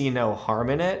I see no harm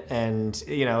in it. And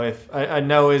if a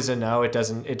no is a no, it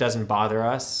doesn't bother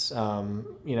us.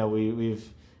 We've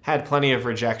had plenty of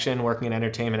rejection working in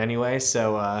entertainment anyway.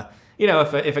 So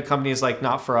if a company is like,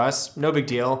 not for us, no big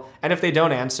deal. And if they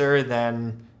don't answer,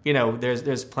 then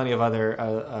there's plenty of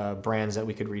other brands that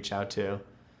we could reach out to.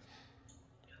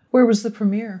 Where was the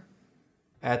premiere?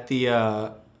 At the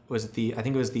I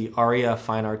think it was the Aria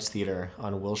Fine Arts Theater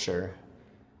on Wilshire.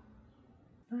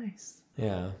 Nice.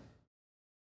 Yeah.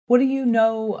 What do you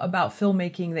know about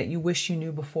filmmaking that you wish you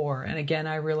knew before? And again,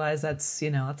 I realize that's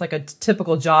like a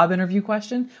typical job interview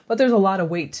question, but there's a lot of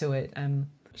weight to it.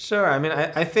 Sure.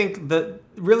 I think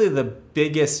really the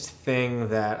biggest thing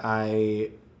that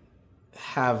I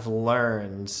have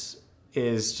learned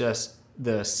is just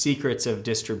the secrets of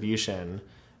distribution.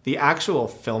 The actual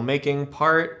filmmaking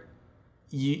part,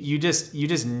 you just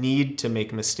need to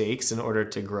make mistakes in order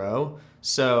to grow.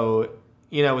 So,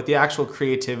 with the actual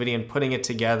creativity and putting it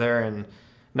together and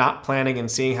not planning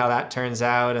and seeing how that turns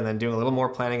out, and then doing a little more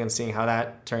planning and seeing how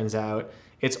that turns out,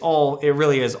 it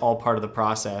really is all part of the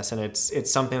process. And it's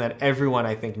something that everyone,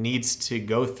 I think, needs to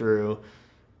go through.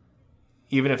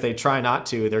 Even if they try not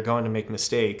to, they're going to make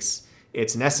mistakes.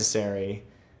 It's necessary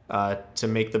to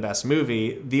make the best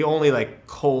movie. The only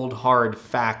cold, hard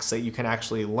facts that you can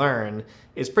actually learn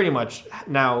is pretty much,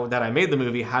 now that I made the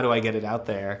movie, how do I get it out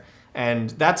there? And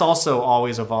that's also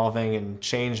always evolving and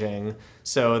changing.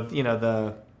 So,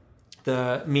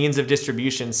 the means of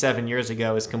distribution 7 years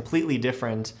ago is completely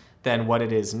different than what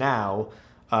it is now.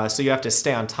 So you have to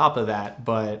stay on top of that,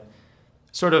 but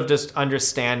sort of just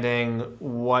understanding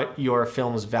what your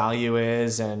film's value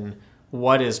is and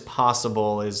what is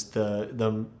possible is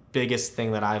the biggest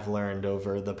thing that I've learned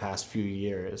over the past few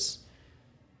years.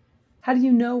 How do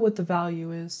you know what the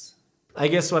value is? I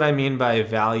guess what I mean by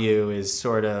value is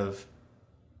sort of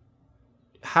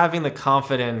having the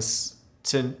confidence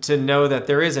to know that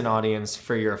there is an audience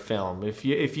for your film. If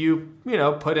you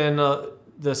put in a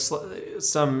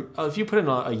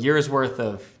year's worth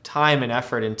of time and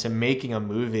effort into making a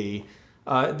movie,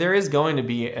 there is going to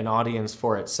be an audience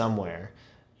for it somewhere.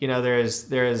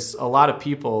 There's a lot of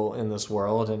people in this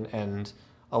world, and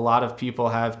a lot of people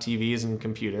have TVs and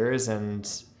computers, and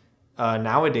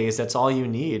nowadays that's all you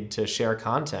need to share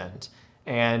content.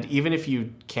 And even if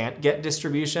you can't get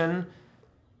distribution,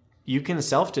 you can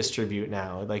self-distribute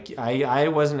now. I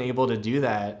wasn't able to do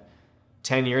that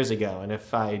 10 years ago, and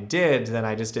if I did, then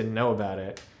I just didn't know about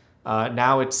it.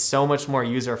 Now it's so much more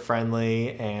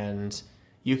user-friendly, and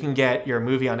you can get your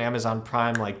movie on Amazon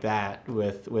Prime like that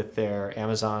with their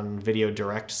Amazon Video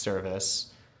Direct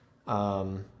service.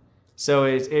 So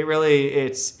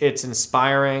it's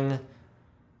inspiring,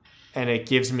 and it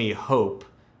gives me hope,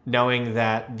 knowing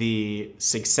that the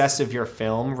success of your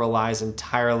film relies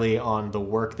entirely on the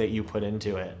work that you put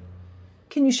into it.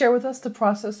 Can you share with us the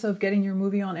process of getting your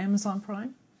movie on Amazon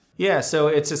Prime? Yeah, so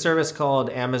it's a service called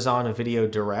Amazon Video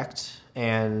Direct,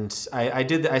 and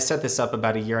I set this up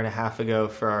about 1.5 years ago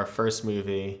for our first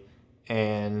movie,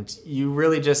 and you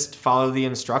really just follow the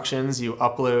instructions. You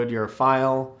upload your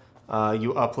file,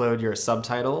 you upload your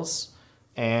subtitles,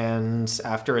 And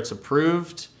after it's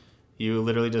approved, you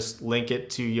literally just link it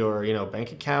to your,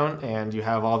 bank account, and you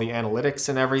have all the analytics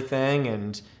and everything,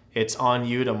 and it's on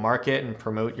you to market and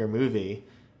promote your movie.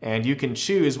 And you can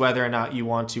choose whether or not you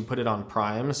want to put it on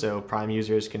Prime, so Prime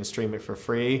users can stream it for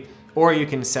free, or you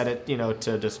can set it,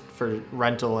 to just for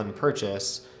rental and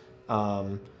purchase.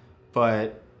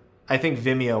 But I think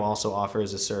Vimeo also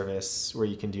offers a service where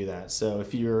you can do that. So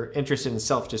if you're interested in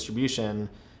self-distribution,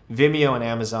 Vimeo and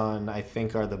Amazon, I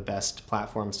think, are the best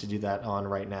platforms to do that on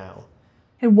right now.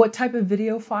 And what type of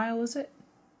video file is it?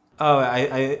 Oh,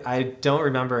 I don't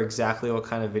remember exactly what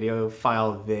kind of video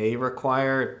file they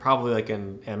require. Probably like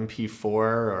an MP4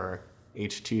 or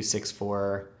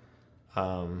H.264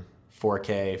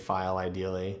 4K file,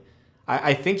 ideally.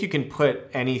 I think you can put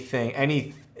anything,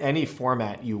 any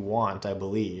format you want, I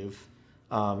believe.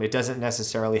 It doesn't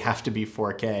necessarily have to be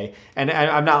 4K. And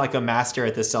I'm not like a master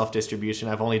at the self-distribution.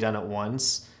 I've only done it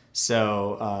once.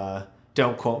 So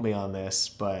don't quote me on this,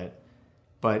 but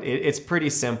it's pretty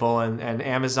simple, and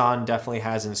Amazon definitely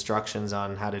has instructions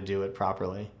on how to do it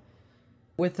properly.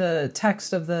 With the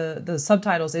text of the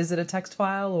subtitles, is it a text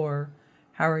file, or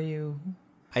how are you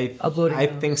uploading I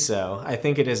those? think so. I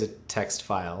think it is a text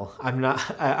file. I'm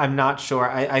not sure.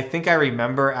 I think I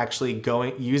remember actually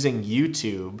using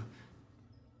YouTube.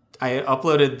 I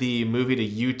uploaded the movie to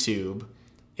YouTube.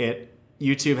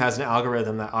 YouTube has an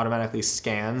algorithm that automatically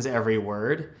scans every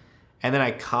word. And then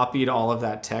I copied all of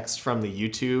that text from the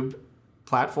YouTube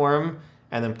platform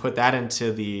and then put that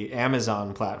into the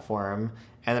Amazon platform.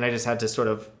 And then I just had to sort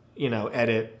of,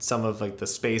 edit some of like the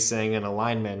spacing and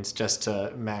alignment just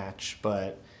to match.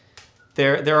 But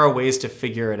there are ways to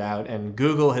figure it out. And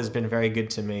Google has been very good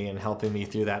to me in helping me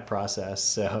through that process.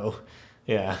 So,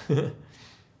 yeah.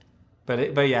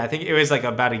 But yeah, I think it was like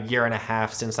about a year and a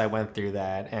half since I went through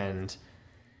that. And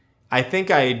I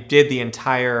think I did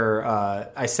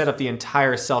I set up the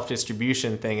entire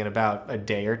self-distribution thing in about a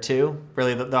day or two.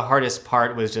 Really, the hardest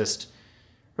part was just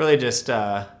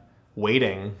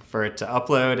waiting for it to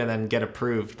upload and then get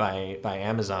approved by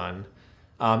Amazon.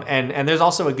 And there's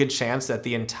also a good chance that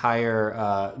the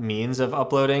entire means of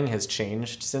uploading has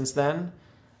changed since then.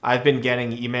 I've been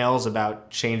getting emails about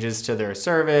changes to their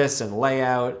service and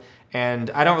layout, and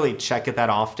I don't really check it that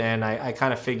often. I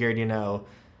kind of figured,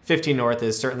 15 North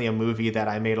is certainly a movie that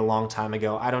I made a long time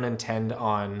ago. I don't intend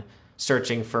on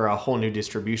searching for a whole new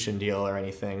distribution deal or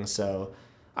anything. So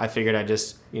I figured I'd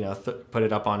just, put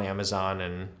it up on Amazon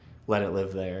and let it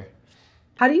live there.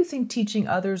 How do you think teaching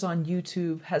others on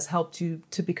YouTube has helped you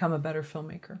to become a better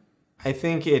filmmaker? I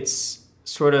think it's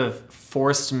sort of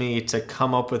forced me to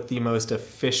come up with the most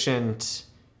efficient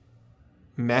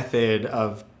method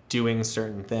of doing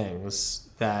certain things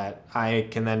that I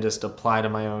can then just apply to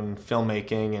my own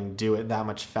filmmaking and do it that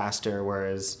much faster.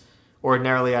 Whereas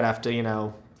ordinarily I'd have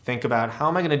to, think about how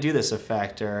am I going to do this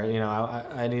effect? Or,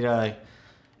 I need to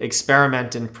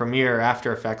experiment in Premiere,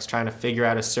 After Effects, trying to figure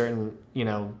out a certain,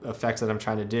 effect that I'm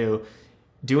trying to do.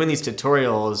 Doing these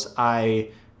tutorials, I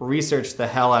research the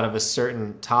hell out of a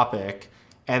certain topic,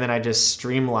 and then I just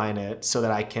streamline it so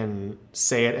that I can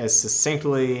say it as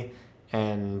succinctly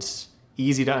and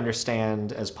easy to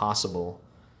understand as possible.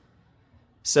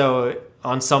 So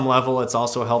on some level, it's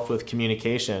also helped with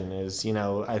communication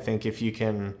I think if you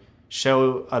can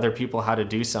show other people how to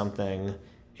do something,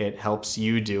 it helps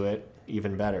you do it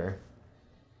even better.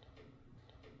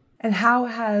 And how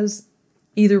has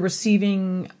either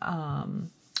receiving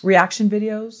reaction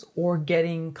videos or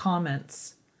getting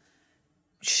comments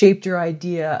shaped your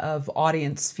idea of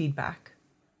audience feedback?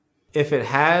 If it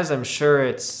has, I'm sure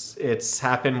it's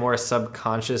happened more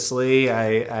subconsciously.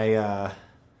 I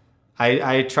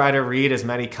try to read as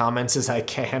many comments as I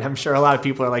can. I'm sure a lot of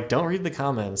people are like, don't read the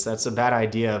comments. That's a bad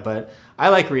idea. But I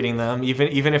like reading them,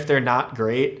 even if they're not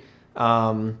great.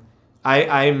 I'm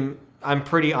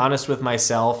pretty honest with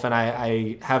myself, and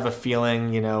I have a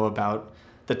feeling, about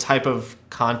the type of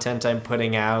content I'm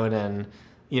putting out and,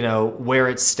 where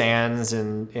it stands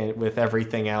and with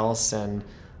everything else. And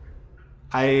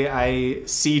I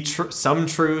see some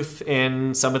truth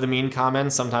in some of the mean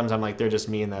comments. Sometimes I'm like, they're just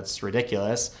mean. That's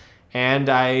ridiculous. And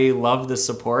I love the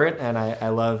support, and I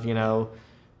love,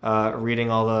 reading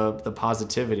all the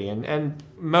positivity. And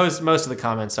most of the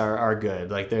comments are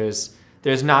good. Like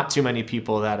there's not too many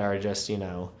people that are just,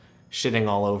 shitting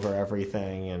all over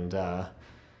everything and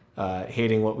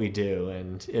hating what we do.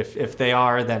 And if they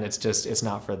are, then it's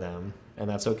not for them, and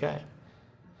that's okay.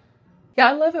 Yeah,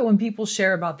 I love it when people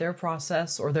share about their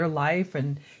process or their life,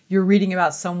 and you're reading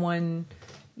about someone,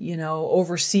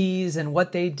 overseas and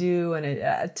what they do.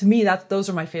 And to me, those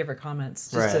are my favorite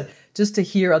comments. Just to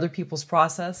hear other people's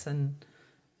process, and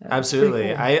It's pretty Absolutely.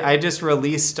 cool. I just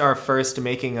released our first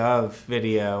making of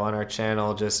video on our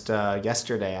channel just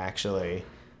yesterday, actually.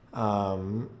 I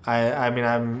mean,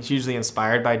 I'm hugely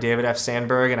inspired by David F.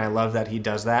 Sandberg, and I love that he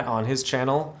does that on his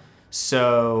channel.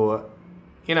 So,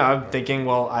 I'm thinking,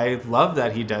 well, I love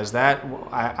that he does that.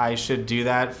 I should do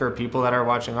that for people that are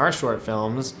watching our short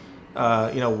films.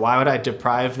 Why would I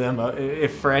deprive them?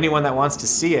 If for anyone that wants to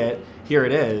see it, here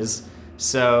it is.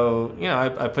 So,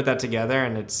 I put that together,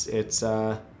 and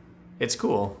it's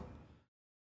cool.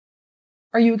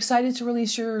 Are you excited to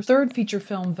release your third feature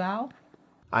film, Val?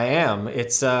 I am.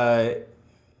 It's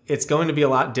going to be a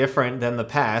lot different than the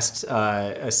past,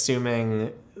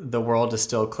 assuming the world is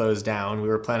still closed down. We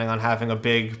were planning on having a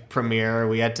big premiere.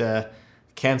 We had to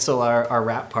cancel our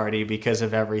wrap party because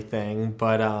of everything.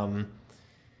 But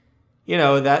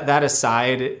that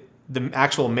aside, the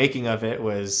actual making of it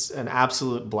was an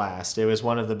absolute blast. It was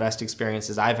one of the best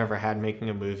experiences I've ever had making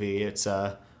a movie. It's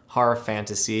a horror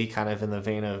fantasy, kind of in the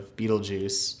vein of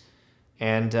Beetlejuice.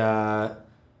 And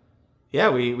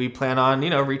we plan on,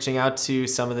 reaching out to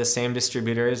some of the same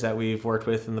distributors that we've worked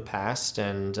with in the past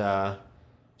and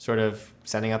sort of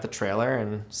sending out the trailer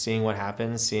and seeing what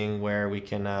happens, seeing where we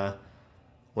can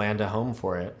land a home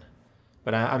for it.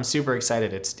 But I'm super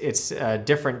excited. It's a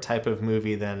different type of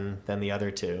movie than the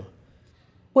other two.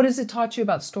 What has it taught you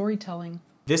about storytelling?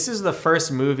 This is the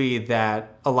first movie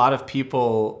that a lot of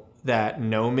people that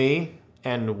know me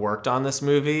and worked on this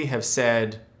movie have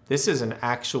said, this is an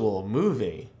actual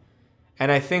movie.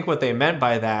 And I think what they meant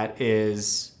by that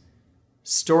is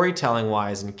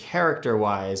storytelling-wise and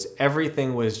character-wise,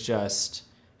 everything was just,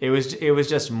 it was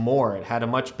just more. It had a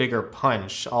much bigger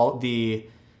punch. All the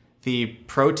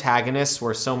protagonists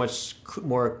were so much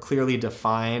more clearly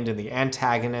defined, and the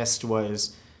antagonist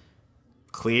was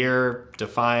clear,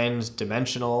 defined,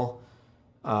 dimensional.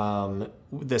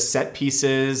 The set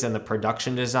pieces and the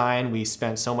production design, we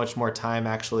spent so much more time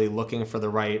actually looking for the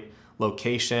right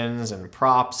locations and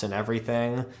props and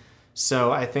everything.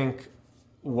 So I think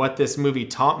what this movie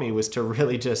taught me was to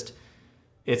really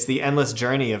it's the endless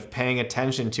journey of paying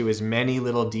attention to as many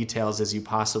little details as you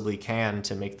possibly can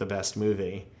to make the best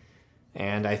movie.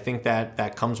 And I think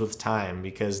that comes with time,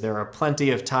 because there are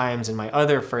plenty of times in my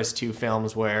other first two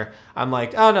films where I'm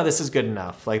like, oh no, this is good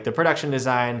enough. Like the production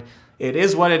design, it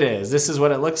is what it is. This is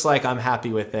what it looks like. I'm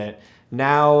happy with it.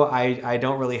 Now I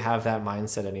don't really have that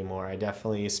mindset anymore. I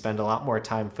definitely spend a lot more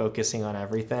time focusing on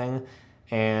everything.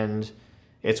 And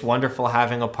it's wonderful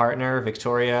having a partner,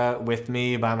 Victoria, with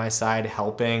me by my side,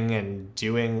 helping and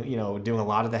doing a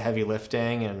lot of the heavy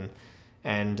lifting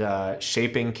and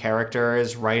shaping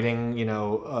characters, writing,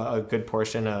 a good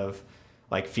portion of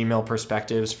like female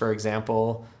perspectives, for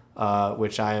example,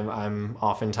 which I'm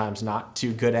oftentimes not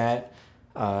too good at.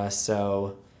 I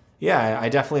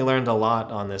definitely learned a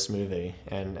lot on this movie,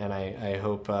 and I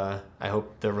hope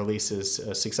the release is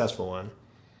a successful one.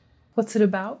 What's it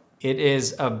about? It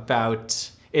is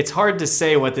about, it's hard to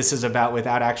say what this is about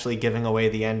without actually giving away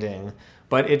the ending,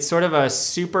 but it's sort of a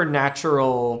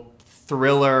supernatural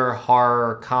thriller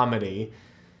horror comedy,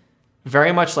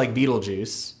 very much like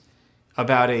Beetlejuice,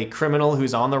 about a criminal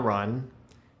who's on the run,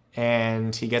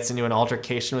 and he gets into an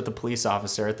altercation with a police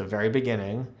officer at the very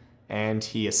beginning, and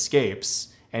he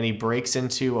escapes, and he breaks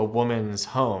into a woman's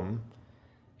home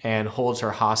and holds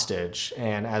her hostage.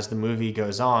 And as the movie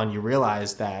goes on, you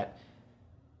realize that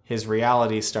his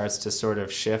reality starts to sort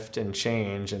of shift and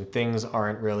change, and things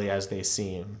aren't really as they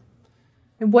seem.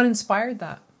 And what inspired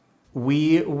that?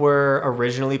 We were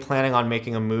originally planning on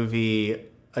making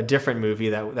a different movie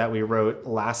that we wrote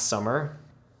last summer.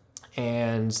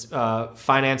 And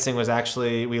financing was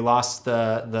actually, we lost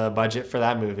the budget for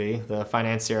that movie. The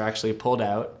financier actually pulled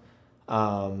out.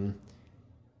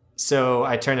 So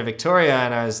I turned to Victoria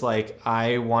and I was like,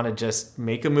 I want to just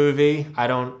make a movie.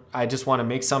 I just want to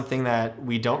make something that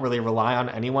we don't really rely on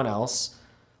anyone else.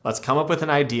 Let's come up with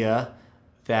an idea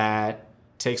that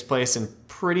takes place in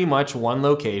pretty much one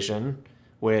location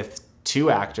with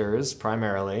two actors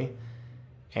primarily,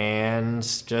 and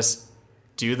just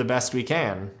do the best we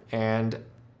can. And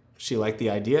she liked the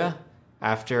idea.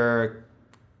 After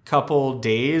a couple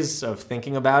days of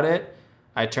thinking about it,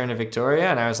 I turned to Victoria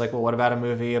and I was like, well, what about a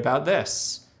movie about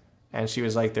this? And she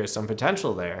was like, there's some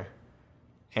potential there.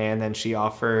 And then she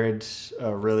offered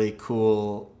a really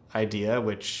cool idea,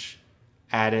 which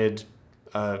added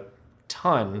a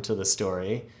ton to the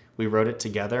story. We wrote it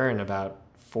together in about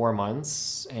 4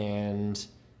 months, and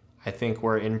I think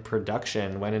went into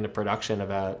production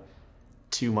about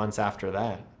 2 months after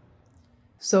that.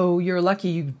 So you're lucky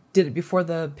you did it before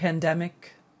the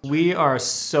pandemic We are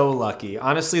so lucky.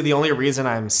 Honestly, the only reason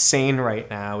I'm sane right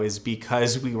now is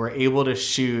because we were able to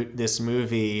shoot this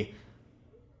movie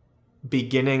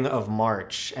beginning of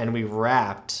March, and we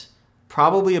wrapped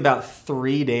probably about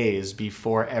 3 days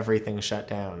before everything shut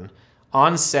down.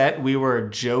 On set, we were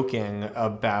joking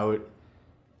about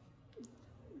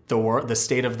the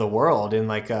state of the world in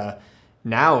like a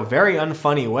now very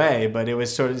unfunny way, but it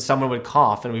was sort of someone would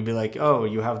cough and we'd be like, "Oh,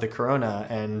 you have the corona,"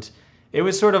 and it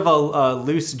was sort of a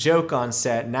loose joke on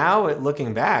set. Now,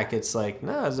 looking back, it's like,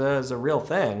 no, it's a real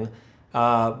thing.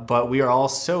 But we are all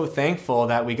so thankful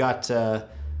that we got to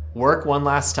work one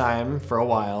last time for a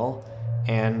while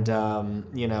and,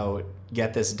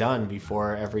 get this done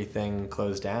before everything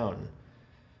closed down.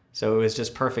 So it was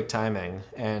just perfect timing.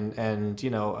 And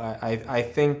I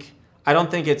think, I don't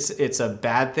think it's a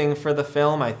bad thing for the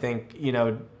film. I think,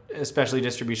 especially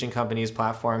distribution companies,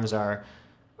 platforms are,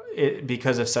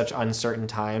 because of such uncertain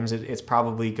times, it's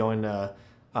probably going to,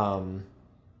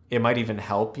 it might even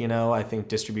help, I think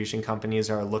distribution companies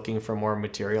are looking for more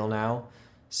material now.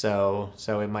 So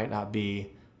it might not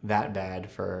be that bad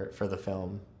for the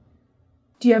film.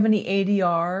 Do you have any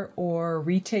ADR or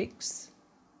retakes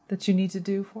that you need to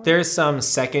do for it? There's some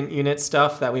second unit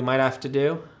stuff that we might have to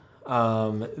do.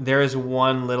 There is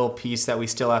one little piece that we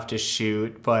still have to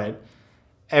shoot, but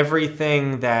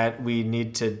everything that we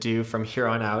need to do from here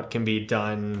on out can be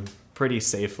done pretty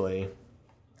safely,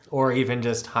 or even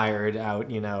just hired out,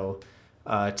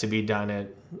 to be done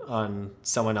on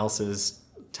someone else's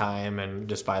time and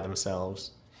just by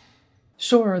themselves.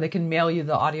 Sure, they can mail you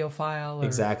the audio file. Or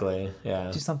exactly,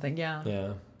 yeah. Do something, yeah.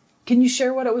 Yeah. Can you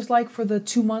share what it was like for the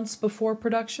 2 months before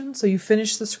production? So you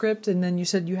finished the script, and then you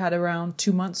said you had around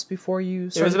 2 months before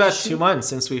you started. It was about 2 months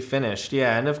since we finished,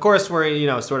 yeah. And of course,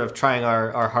 we're sort of trying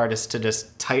our hardest to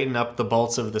just tighten up the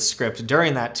bolts of the script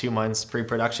during that 2 months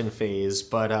pre-production phase.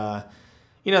 But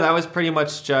that was pretty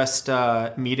much just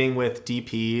meeting with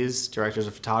DPs, directors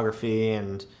of photography,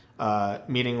 and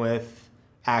meeting with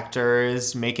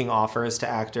actors, making offers to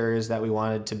actors that we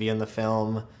wanted to be in the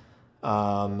film.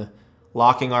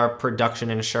 Locking our production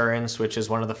insurance, which is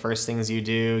one of the first things you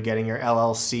do, getting your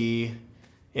LLC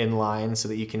in line so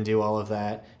that you can do all of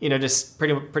that. Just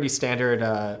pretty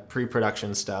standard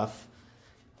pre-production stuff.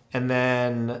 And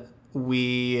then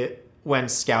we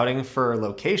went scouting for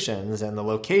locations, and the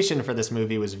location for this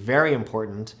movie was very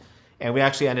important. And we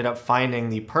actually ended up finding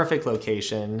the perfect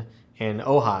location in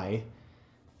Ojai.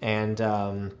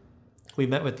 And we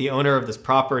met with the owner of this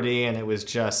property, and it was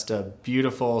just a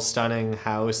beautiful, stunning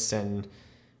house, and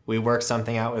we worked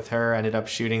something out with her, ended up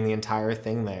shooting the entire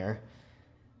thing there.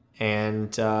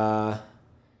 And to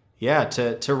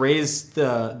raise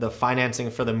the financing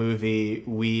for the movie,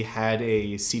 we had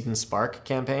a Seed and Spark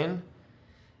campaign.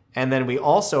 And then we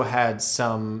also had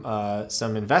some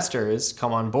investors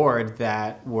come on board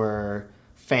that were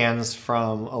fans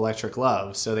from Electric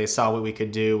Love. So they saw what we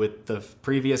could do with the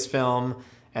previous film,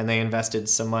 and they invested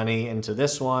some money into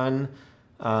this one.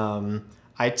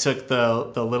 I took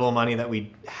the little money that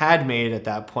we had made at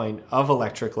that point of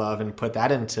Electric Love and put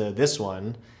that into this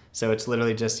one. So it's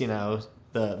literally just,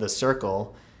 the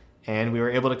circle. And we were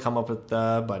able to come up with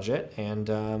the budget and,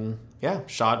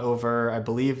 shot over, I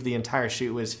believe the entire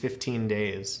shoot was 15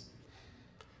 days.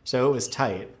 So it was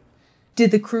tight.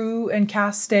 Did the crew and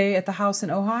cast stay at the house in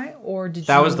Ojai, or did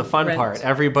That you was the fun rent? part.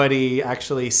 Everybody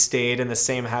actually stayed in the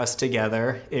same house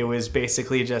together. It was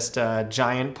basically just a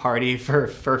giant party for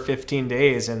 15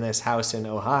 days in this house in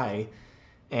Ojai.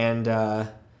 And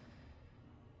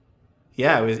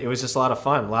it was just a lot of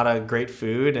fun. A lot of great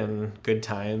food and good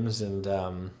times, and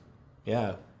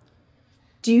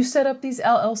Do you set up these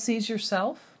LLCs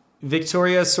yourself?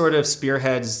 Victoria sort of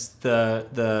spearheads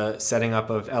the setting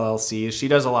up of LLCs. She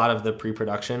does a lot of the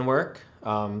pre-production work.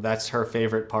 That's her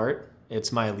favorite part.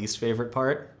 It's my least favorite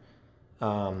part.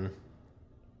 But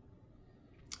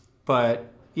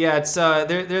yeah, it's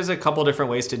there's a couple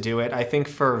different ways to do it. I think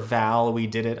for Val, we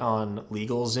did it on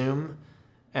LegalZoom.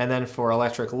 And then for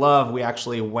Electric Love, we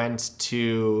actually went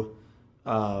to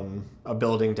a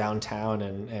building downtown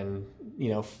and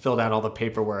filled out all the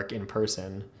paperwork in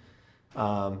person.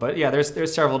 But yeah,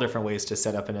 there's several different ways to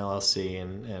set up an LLC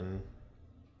and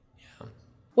yeah.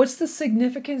 What's the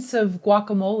significance of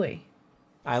guacamole?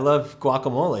 I love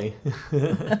guacamole.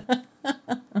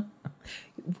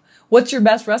 What's your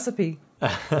best recipe?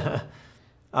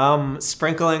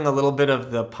 Sprinkling a little bit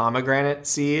of the pomegranate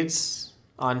seeds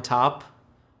on top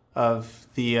of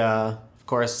the, of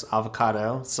course,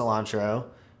 avocado, cilantro,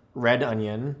 red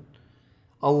onion,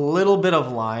 a little bit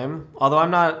of lime, although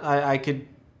I could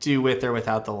do with or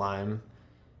without the lime.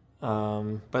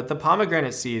 But the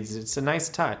pomegranate seeds, it's a nice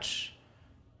touch.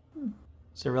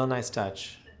 It's a real nice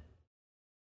touch.